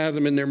can't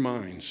fathom in their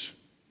minds,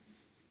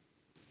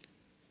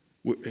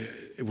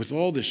 with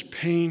all this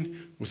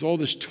pain, with all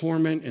this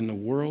torment in the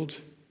world,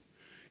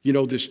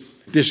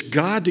 this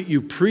God that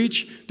you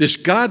preach, this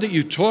God that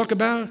you talk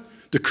about,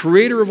 the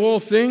creator of all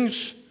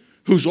things,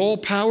 who's all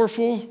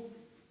powerful,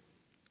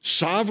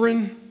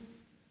 sovereign,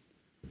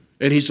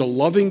 and he's a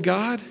loving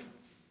God.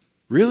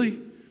 Really?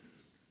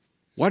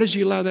 Why does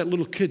he allow that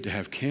little kid to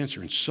have cancer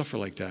and suffer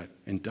like that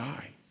and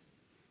die?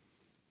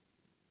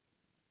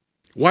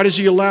 Why does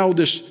he allow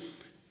this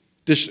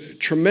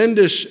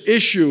tremendous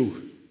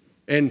issue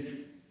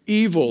and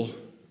evil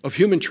of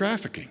human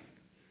trafficking?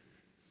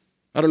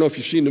 I don't know if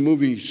you've seen the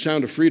movie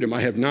Sound of Freedom.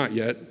 I have not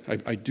yet.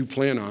 I do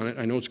plan on it.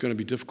 I know it's going to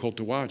be difficult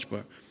to watch,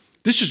 but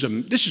this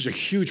is a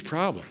huge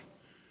problem.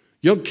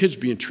 Young kids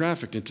being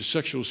trafficked into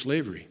sexual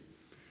slavery.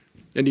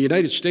 And the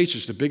United States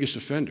is the biggest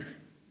offender.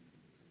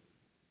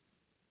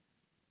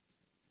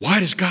 Why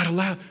does God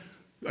allow?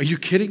 Are you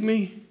kidding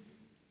me?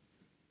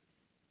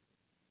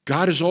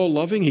 God is all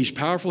loving. He's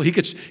powerful. He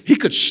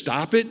could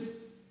stop it,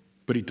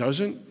 but he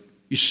doesn't.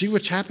 You see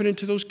what's happening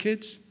to those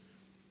kids?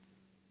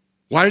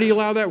 Why did he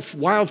allow that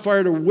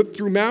wildfire to whip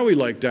through Maui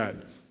like that?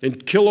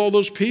 and kill all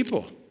those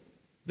people.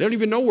 They don't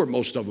even know where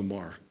most of them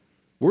are.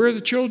 Where are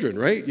the children,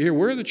 right? Yeah,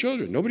 where are the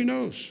children? Nobody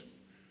knows.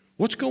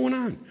 What's going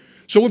on?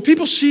 So when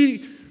people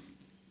see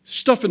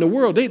stuff in the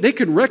world, they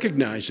can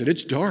recognize that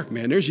it's dark,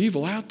 man. There's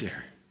evil out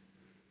there.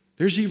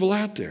 There's evil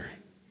out there.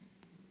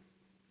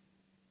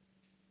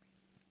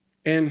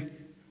 And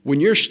when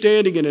you're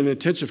standing in an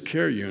intensive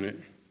care unit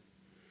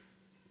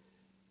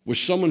with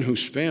someone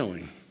who's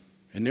failing,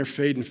 and they're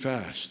fading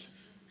fast,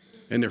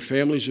 and their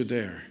families are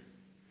there,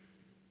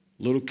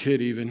 little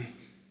kid even,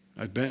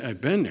 I've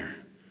been there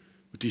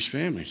with these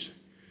families.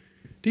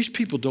 These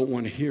people don't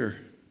want to hear,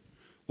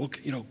 well,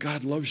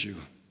 God loves you.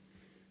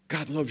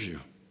 God loves you.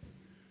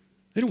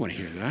 They don't want to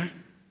hear that.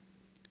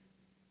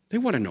 They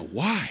want to know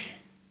why.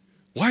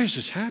 Why is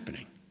this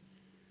happening?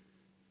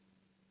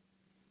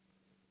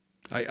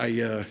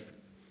 I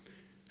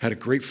had a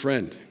great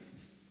friend.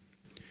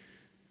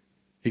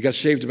 He got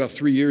saved about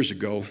 3 years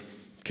ago,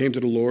 came to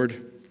the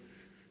Lord.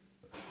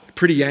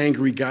 Pretty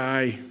angry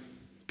guy,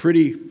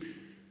 pretty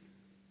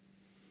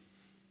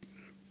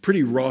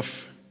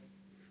rough,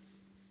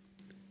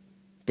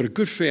 but a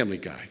good family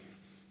guy.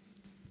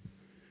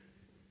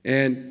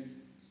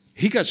 And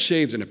he got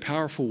saved in a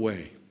powerful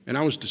way. And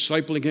I was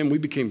discipling him. We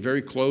became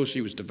very close.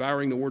 He was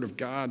devouring the Word of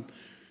God.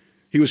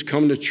 He was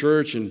coming to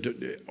church,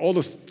 and all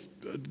the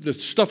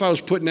stuff I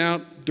was putting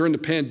out during the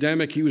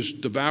pandemic, he was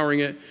devouring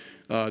it.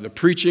 The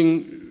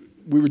preaching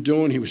we were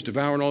doing, he was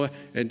devouring all that,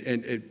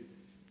 and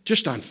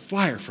just on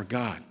fire for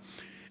God.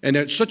 And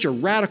there's such a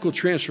radical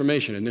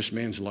transformation in this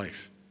man's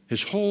life.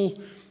 His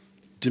whole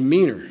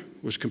demeanor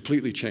was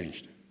completely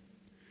changed.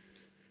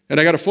 And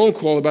I got a phone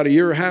call about a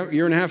year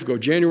and a half ago,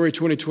 January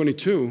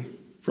 2022,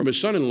 from his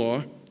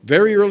son-in-law,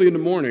 very early in the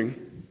morning,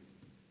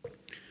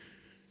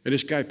 and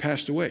this guy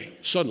passed away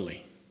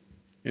suddenly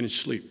in his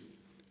sleep,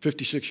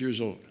 56 years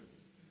old.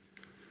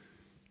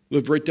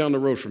 Lived right down the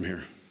road from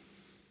here.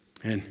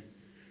 And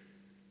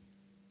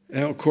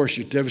of course,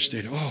 you're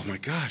devastated. Oh, my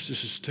gosh,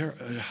 this is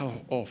how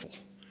awful.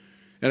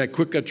 And I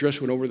quick got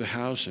dressed, went over to the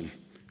house, and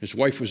his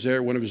wife was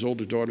there. One of his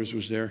older daughters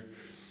was there.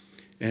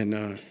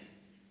 And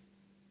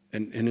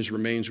his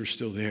remains were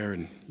still there,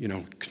 and,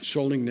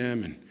 consoling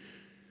them and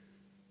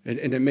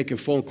then making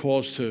phone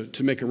calls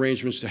to make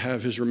arrangements to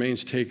have his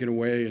remains taken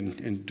away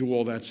and do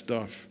all that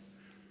stuff.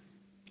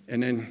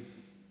 And then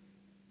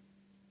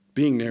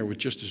being there with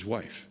just his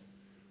wife.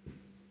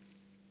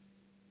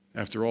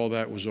 After all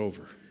that was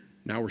over,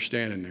 now we're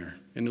standing there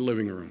in the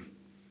living room,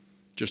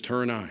 just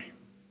her and I.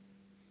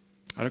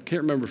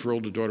 Can't remember if her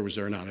older daughter was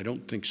there or not. I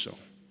don't think so.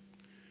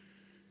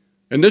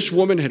 And this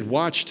woman had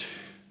watched,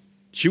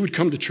 she would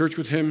come to church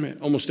with him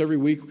almost every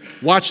week,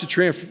 watch the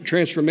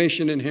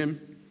transformation in him.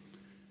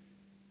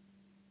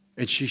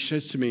 And she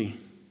says to me,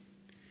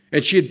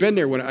 and she had been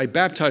there when I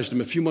baptized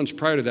him a few months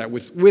prior to that,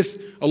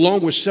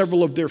 along with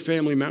several of their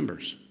family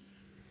members.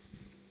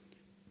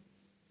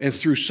 And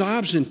through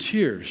sobs and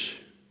tears,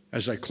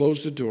 as I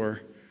closed the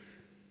door,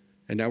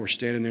 and now we're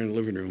standing there in the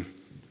living room,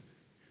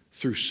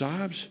 through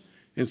sobs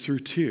and through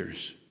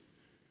tears,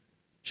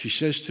 she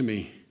says to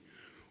me,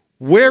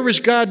 "Where is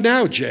God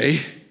now, Jay?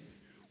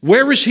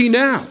 Where is he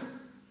now?"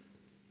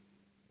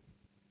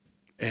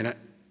 And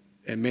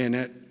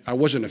man, I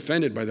wasn't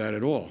offended by that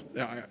at all.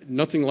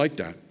 Nothing like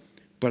that.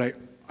 But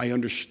I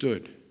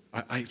understood.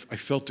 I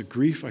felt the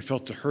grief. I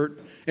felt the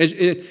hurt.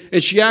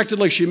 And she acted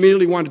like she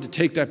immediately wanted to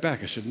take that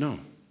back. I said, no,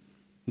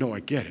 I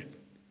get it.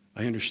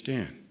 I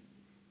understand.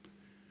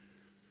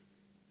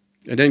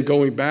 And then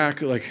going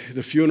back, like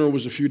the funeral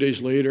was a few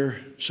days later.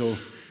 So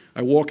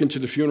I walk into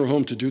the funeral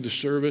home to do the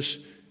service,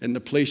 and the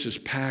place is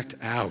packed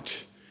out.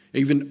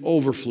 Even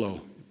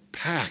overflow,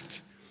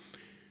 packed.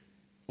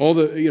 All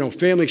the,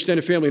 family,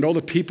 extended family, and all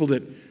the people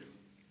that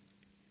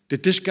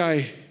this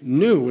guy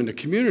knew in the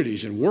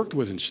communities and worked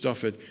with and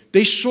stuff,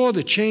 they saw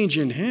the change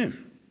in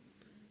him.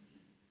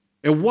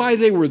 And why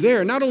they were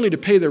there, not only to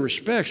pay their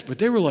respects, but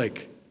they were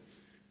like,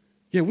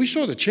 yeah, we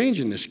saw the change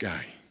in this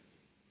guy.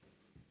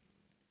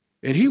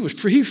 And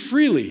he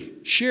freely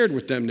shared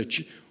with them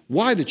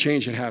why the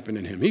change had happened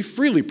in him. He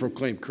freely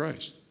proclaimed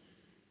Christ.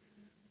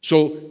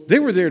 So they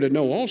were there to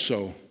know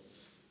also,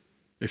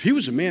 if he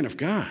was a man of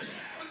God,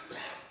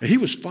 and he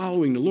was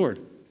following the Lord,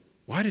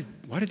 why did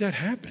that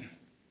happen?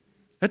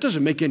 That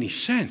doesn't make any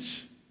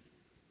sense.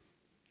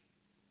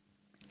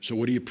 So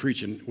what do you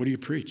preach? And what do you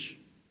preach?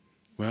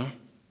 Well,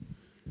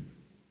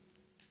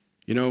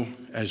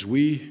 as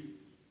we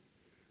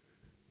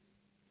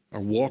are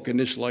walking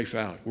this life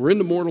out, we're in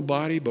the mortal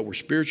body, but we're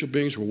spiritual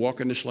beings. We're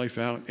walking this life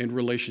out in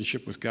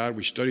relationship with God.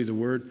 We study the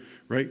Word,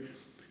 right?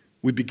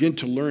 We begin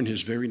to learn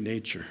his very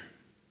nature,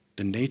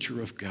 the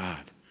nature of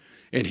God.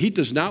 And he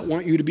does not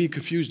want you to be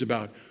confused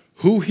about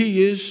who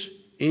he is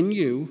in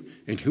you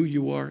and who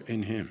you are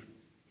in him.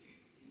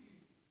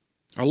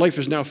 Our life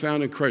is now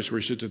found in Christ, where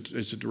he sits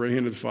at the right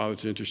hand of the Father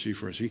to intercede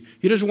for us. He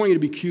doesn't want you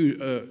to be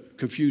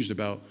confused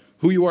about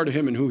who you are to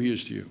him and who he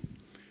is to you.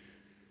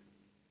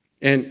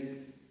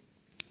 And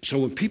so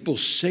when people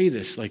say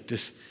this, like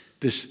this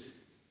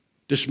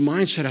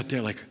mindset out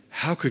there, like,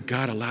 how could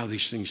God allow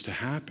these things to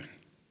happen?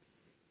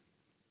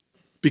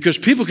 Because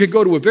people can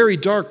go to a very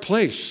dark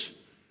place.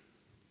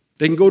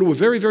 They can go to a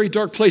very, very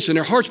dark place, and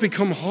their hearts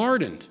become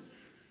hardened.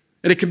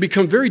 And it can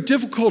become very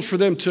difficult for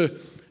them to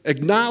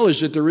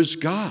acknowledge that there is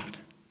God.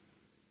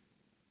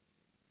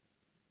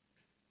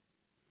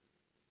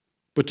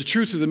 But the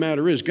truth of the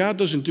matter is, God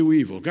doesn't do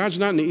evil. God's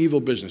not in the evil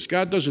business.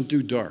 God doesn't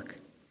do dark.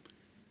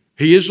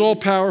 He is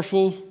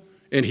all-powerful,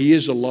 and he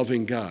is a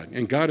loving God.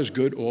 And God is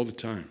good all the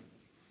time.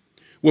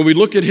 When we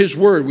look at his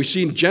word, we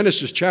see in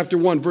Genesis chapter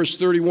 1, verse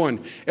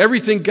 31,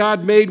 everything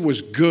God made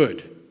was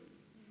good.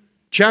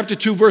 Chapter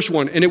 2, verse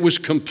 1, and it was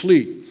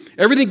complete.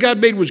 Everything God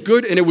made was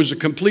good, and it was a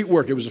complete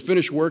work. It was a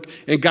finished work,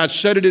 and God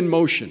set it in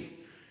motion.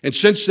 And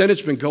since then,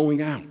 it's been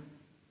going out.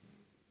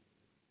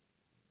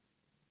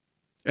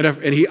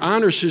 And he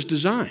honors his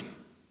design.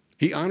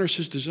 He honors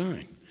his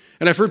design.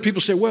 And I've heard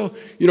people say, well,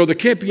 there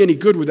can't be any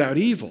good without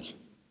evil.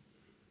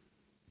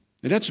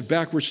 And that's a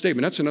backward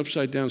statement. That's an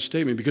upside-down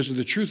statement, because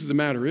the truth of the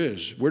matter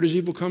is, where does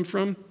evil come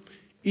from?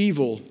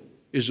 Evil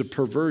is a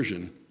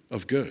perversion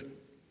of good.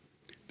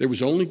 There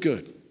was only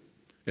good,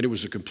 and it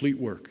was a complete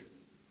work.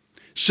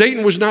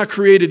 Satan was not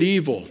created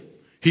evil.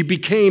 He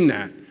became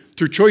that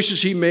through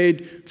choices he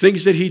made,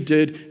 things that he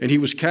did, and he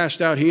was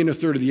cast out, he and a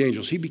third of the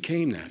angels. He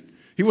became that.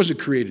 He wasn't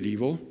created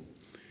evil.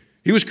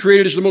 He was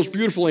created as the most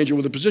beautiful angel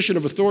with a position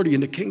of authority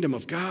in the kingdom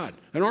of God,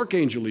 an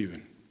archangel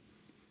even.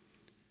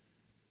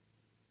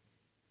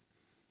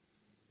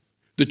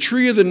 The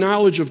tree of the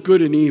knowledge of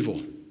good and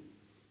evil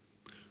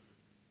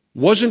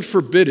wasn't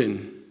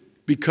forbidden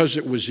because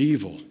it was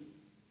evil.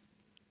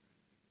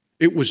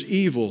 It was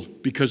evil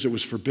because it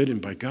was forbidden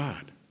by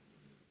God.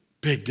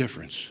 Big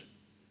difference.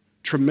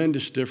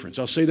 Tremendous difference.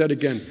 I'll say that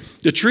again.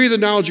 The tree of the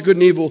knowledge of good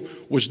and evil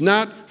was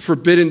not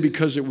forbidden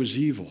because it was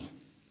evil.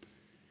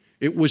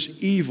 It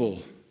was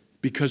evil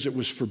because it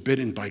was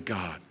forbidden by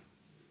God.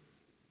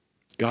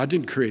 God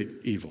didn't create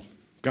evil.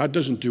 God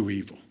doesn't do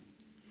evil.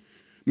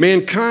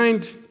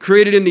 Mankind,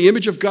 created in the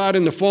image of God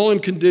in the fallen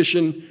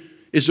condition,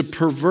 is a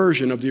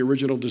perversion of the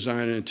original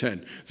design and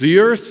intent. The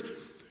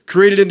earth,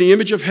 created in the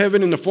image of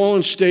heaven in the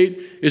fallen state,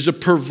 is a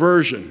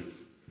perversion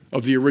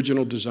of the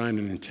original design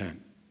and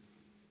intent.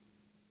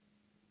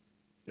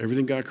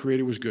 Everything God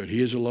created was good.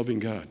 He is a loving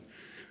God.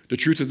 The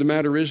truth of the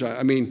matter is,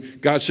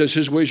 God says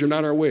his ways are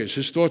not our ways.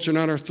 His thoughts are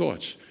not our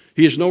thoughts.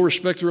 He is no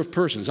respecter of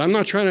persons. I'm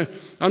not trying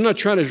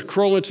to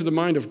crawl into the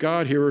mind of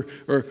God here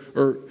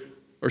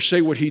or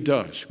say what he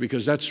does,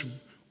 because that's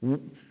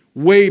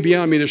way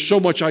beyond me. There's so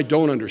much I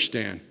don't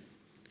understand.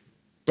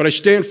 But I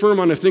stand firm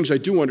on the things I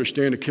do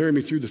understand to carry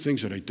me through the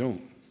things that I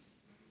don't.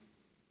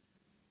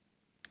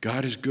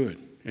 God is good,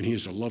 and he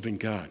is a loving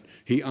God.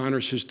 He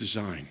honors his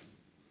design.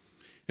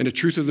 And the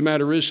truth of the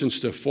matter is, since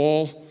the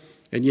fall,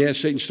 and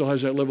Satan still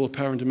has that level of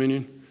power and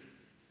dominion,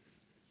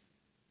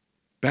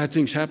 bad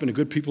things happen to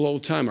good people all the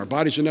time. Our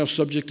bodies are now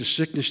subject to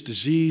sickness,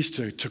 disease,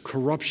 to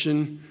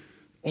corruption,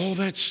 all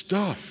that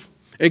stuff.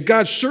 And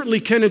God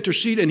certainly can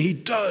intercede, and he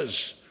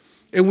does.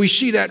 And we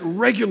see that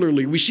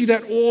regularly. We see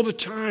that all the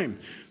time.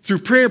 Through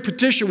prayer and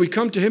petition, we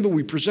come to him and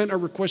we present our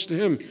requests to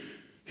him.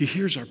 He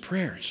hears our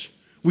prayers.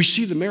 We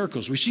see the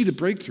miracles. We see the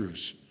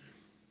breakthroughs.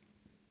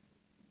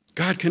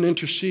 God can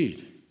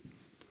intercede.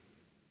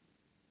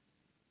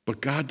 But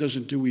God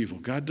doesn't do evil.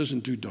 God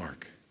doesn't do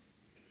dark.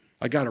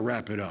 I got to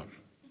wrap it up.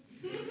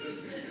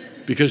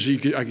 Because you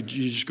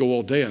just go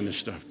all day on this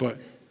stuff. But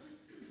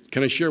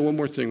can I share one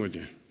more thing with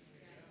you?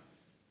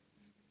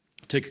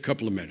 Take a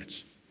couple of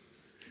minutes.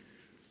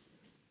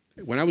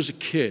 When I was a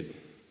kid,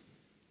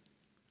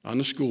 on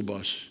the school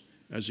bus,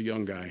 as a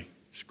young guy,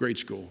 it's grade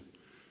school,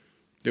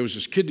 there was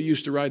this kid that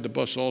used to ride the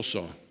bus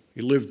also.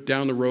 He lived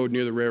down the road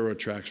near the railroad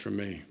tracks from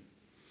me.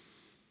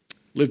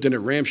 Lived in a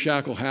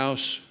ramshackle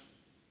house.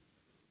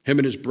 Him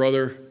and his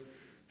brother,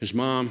 his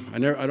mom. I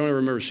don't ever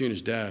remember seeing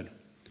his dad.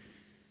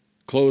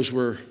 Clothes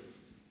were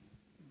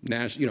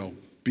nasty,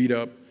 beat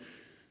up.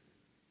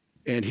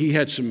 And he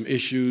had some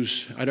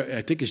issues.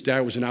 I think his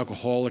dad was an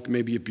alcoholic,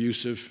 maybe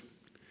abusive.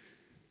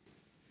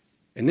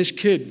 And this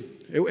kid,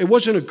 it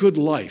wasn't a good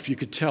life, you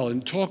could tell.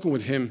 And talking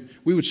with him,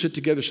 we would sit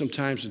together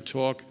sometimes and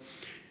talk.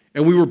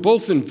 And we were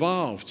both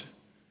involved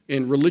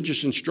in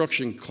religious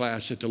instruction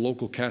class at the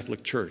local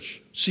Catholic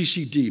church.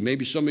 CCD,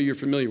 maybe some of you are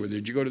familiar with it.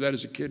 Did you go to that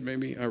as a kid,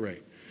 maybe? All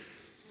right.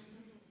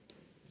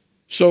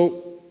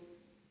 So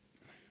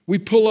we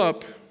pull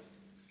up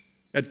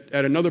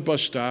at another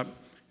bus stop,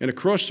 and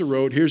across the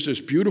road, here's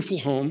this beautiful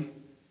home,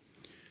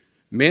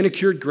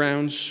 manicured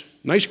grounds,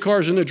 nice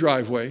cars in the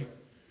driveway.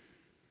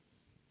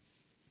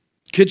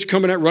 Kid's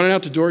running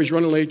out the door. He's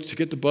running late to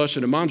get the bus,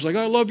 and the mom's like,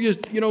 I love you,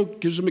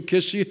 gives him a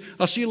kiss.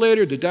 I'll see you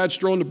later. The dad's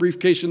throwing the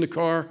briefcase in the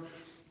car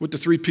with the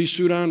three-piece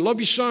suit on. Love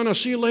you, son. I'll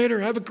see you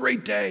later. Have a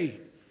great day.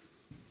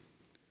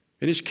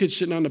 And this kid's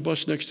sitting on the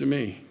bus next to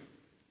me.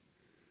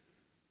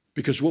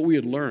 Because what we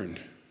had learned,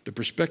 the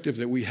perspective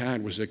that we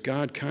had, was that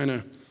God kind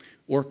of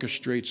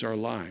orchestrates our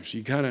lives.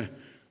 He kind of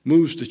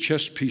moves the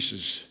chess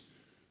pieces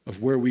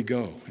of where we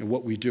go and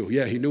what we do.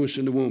 Yeah, he knew us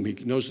in the womb. He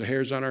knows the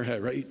hairs on our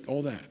head, right?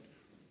 All that.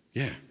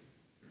 Yeah.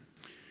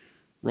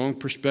 Wrong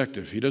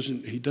perspective. He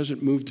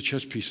doesn't move the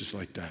chess pieces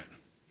like that.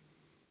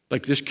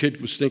 Like this kid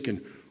was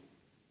thinking,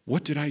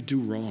 what did I do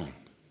wrong?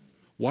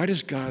 Why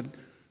does God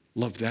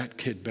love that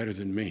kid better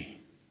than me?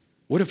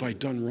 What have I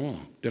done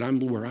wrong that I'm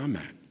where I'm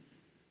at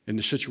in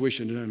the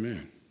situation that I'm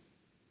in?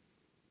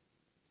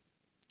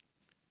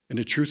 And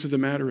the truth of the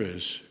matter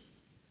is,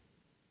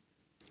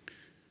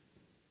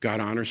 God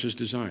honors his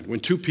design.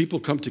 When two people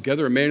come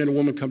together, a man and a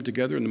woman come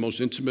together in the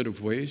most intimate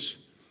of ways,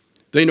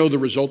 they know the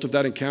result of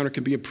that encounter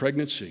can be a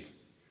pregnancy.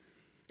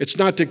 It's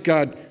not that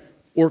God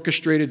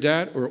orchestrated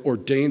that or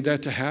ordained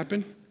that to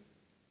happen,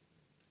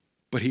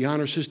 but he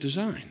honors his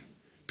design.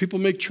 People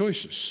make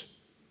choices.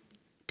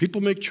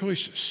 People make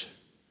choices,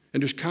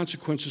 and there's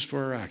consequences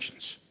for our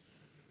actions.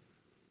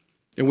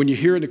 And when you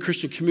hear in the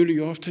Christian community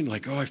often,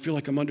 like, oh, I feel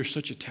like I'm under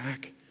such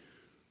attack.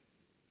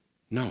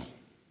 No.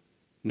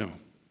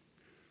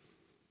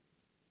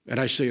 And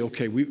I say,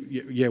 okay,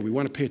 we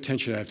want to pay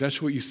attention to that. If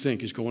that's what you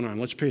think is going on,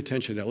 let's pay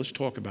attention to that. Let's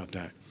talk about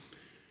that.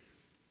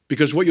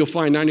 Because what you'll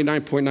find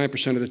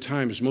 99.9% of the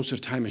time is most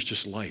of the time it's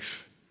just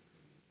life.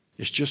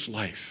 It's just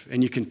life.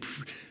 And you can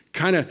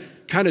kind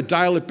of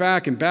dial it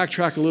back and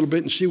backtrack a little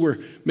bit and see where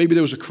maybe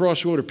there was a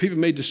crossroad or people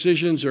made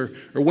decisions or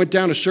went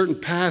down a certain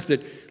path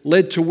that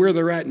led to where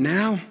they're at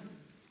now.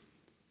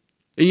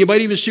 And you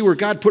might even see where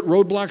God put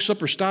roadblocks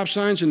up or stop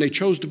signs and they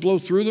chose to blow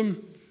through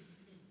them.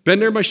 Been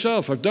there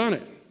myself. I've done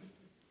it.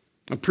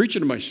 I'm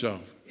preaching to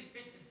myself.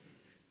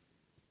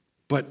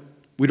 But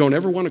we don't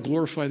ever want to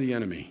glorify the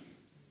enemy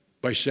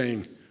by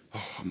saying,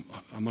 oh,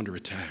 I'm under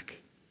attack.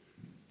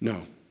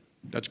 No,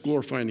 that's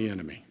glorifying the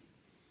enemy.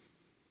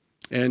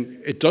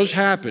 And it does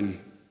happen,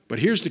 but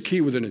here's the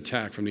key with an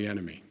attack from the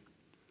enemy.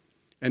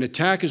 An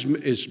attack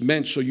is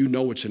meant so you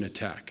know it's an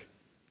attack.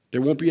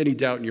 There won't be any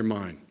doubt in your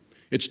mind.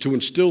 It's to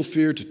instill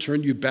fear, to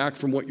turn you back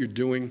from what you're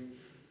doing.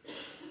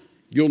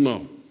 You'll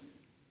know.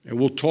 And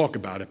we'll talk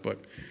about it, but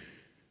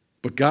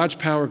God's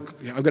power,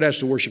 I'm going to ask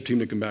the worship team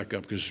to come back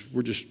up because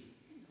we're just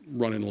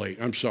running late.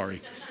 I'm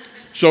sorry.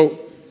 So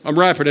I'm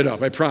wrapping it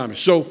up, I promise.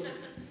 So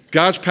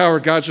God's power,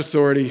 God's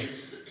authority,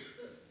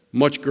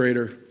 much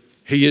greater.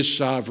 He is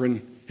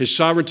sovereign. His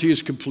sovereignty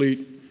is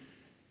complete.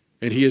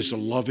 And he is a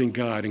loving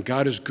God. And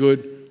God is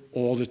good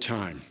all the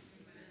time.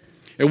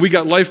 And we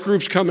got life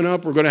groups coming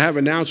up. We're going to have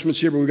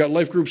announcements here, but we got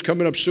life groups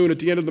coming up soon at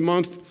the end of the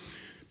month.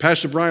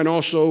 Pastor Brian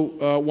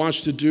also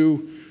wants to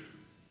do,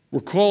 we're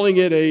calling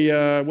it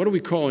a, what are we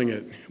calling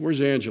it? Where's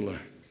Angela?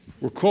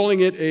 We're calling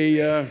it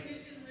a,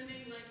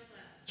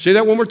 say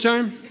that one more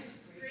time.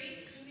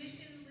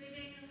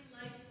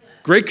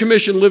 Great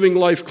Commission Living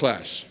Life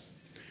Class.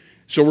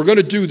 So we're going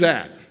to do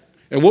that.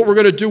 And what we're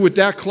going to do with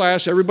that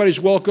class, everybody's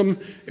welcome,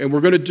 and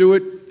we're going to do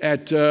it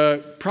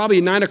at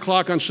probably 9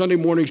 o'clock on Sunday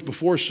mornings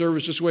before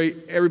service. This way,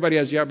 everybody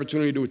has the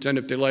opportunity to attend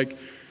if they like.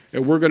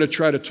 And we're going to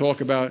try to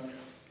talk about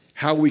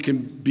how we can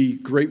be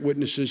great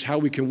witnesses, how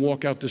we can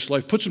walk out this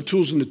life, put some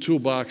tools in the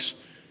toolbox.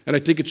 And I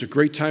think it's a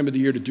great time of the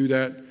year to do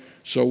that.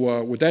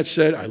 So with that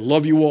said, I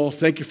love you all.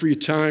 Thank you for your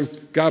time.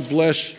 God bless.